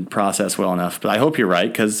sure can process well enough. But I hope you're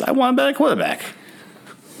right, because I want a better quarterback.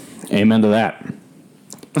 Amen to that.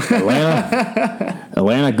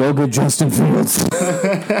 Atlanta, go get Justin Fields.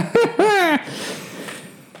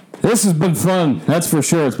 This has been fun, that's for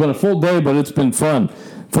sure. It's been a full day, but it's been fun.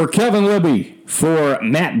 For Kevin Libby, for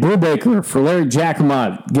Matt Brubaker, for Larry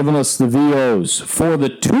Jacomot, giving us the VOs, for the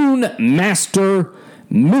Tune Master,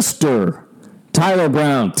 Mr. Tyler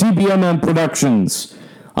Brown, TBMM Productions.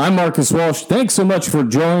 I'm Marcus Walsh. Thanks so much for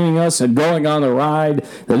joining us and going on the ride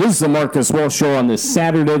that is the Marcus Walsh Show on this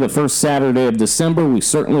Saturday, the first Saturday of December. We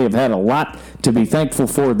certainly have had a lot to be thankful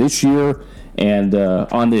for this year and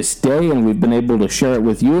on this day, and we've been able to share it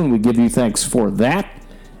with you, and we give you thanks for that.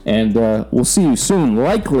 And we'll see you soon,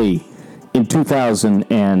 likely in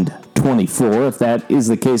 2024. If that is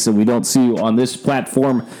the case that we don't see you on this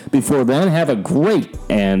platform before then, have a great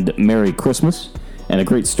and Merry Christmas and a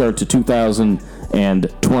great start to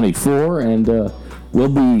 2024, and we'll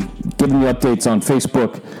be giving you updates on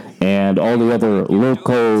Facebook and all the other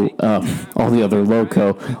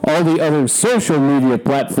social media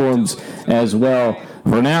platforms as well.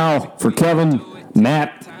 For now, for Kevin,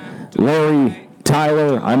 Matt, Larry,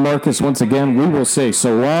 Tyler, I'm Marcus. Once again, we will say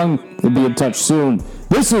so long. We'll be in touch soon.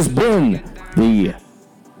 This has been the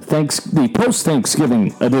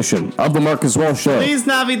post-Thanksgiving edition of the Marcus Walsh Show. Feliz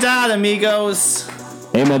Navidad, amigos.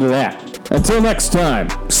 Amen to that. Until next time,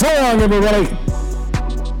 so long, everybody.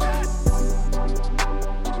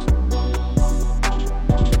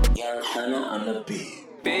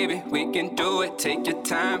 baby, we can do it. Take your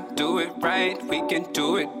time, do it right. We can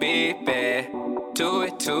do it, baby. Do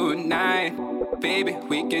it tonight, baby,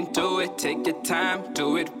 we can do it. Take your time,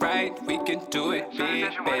 do it right. We can do it,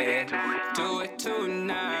 baby. Do it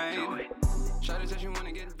tonight. Shawty said she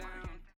wanna get down.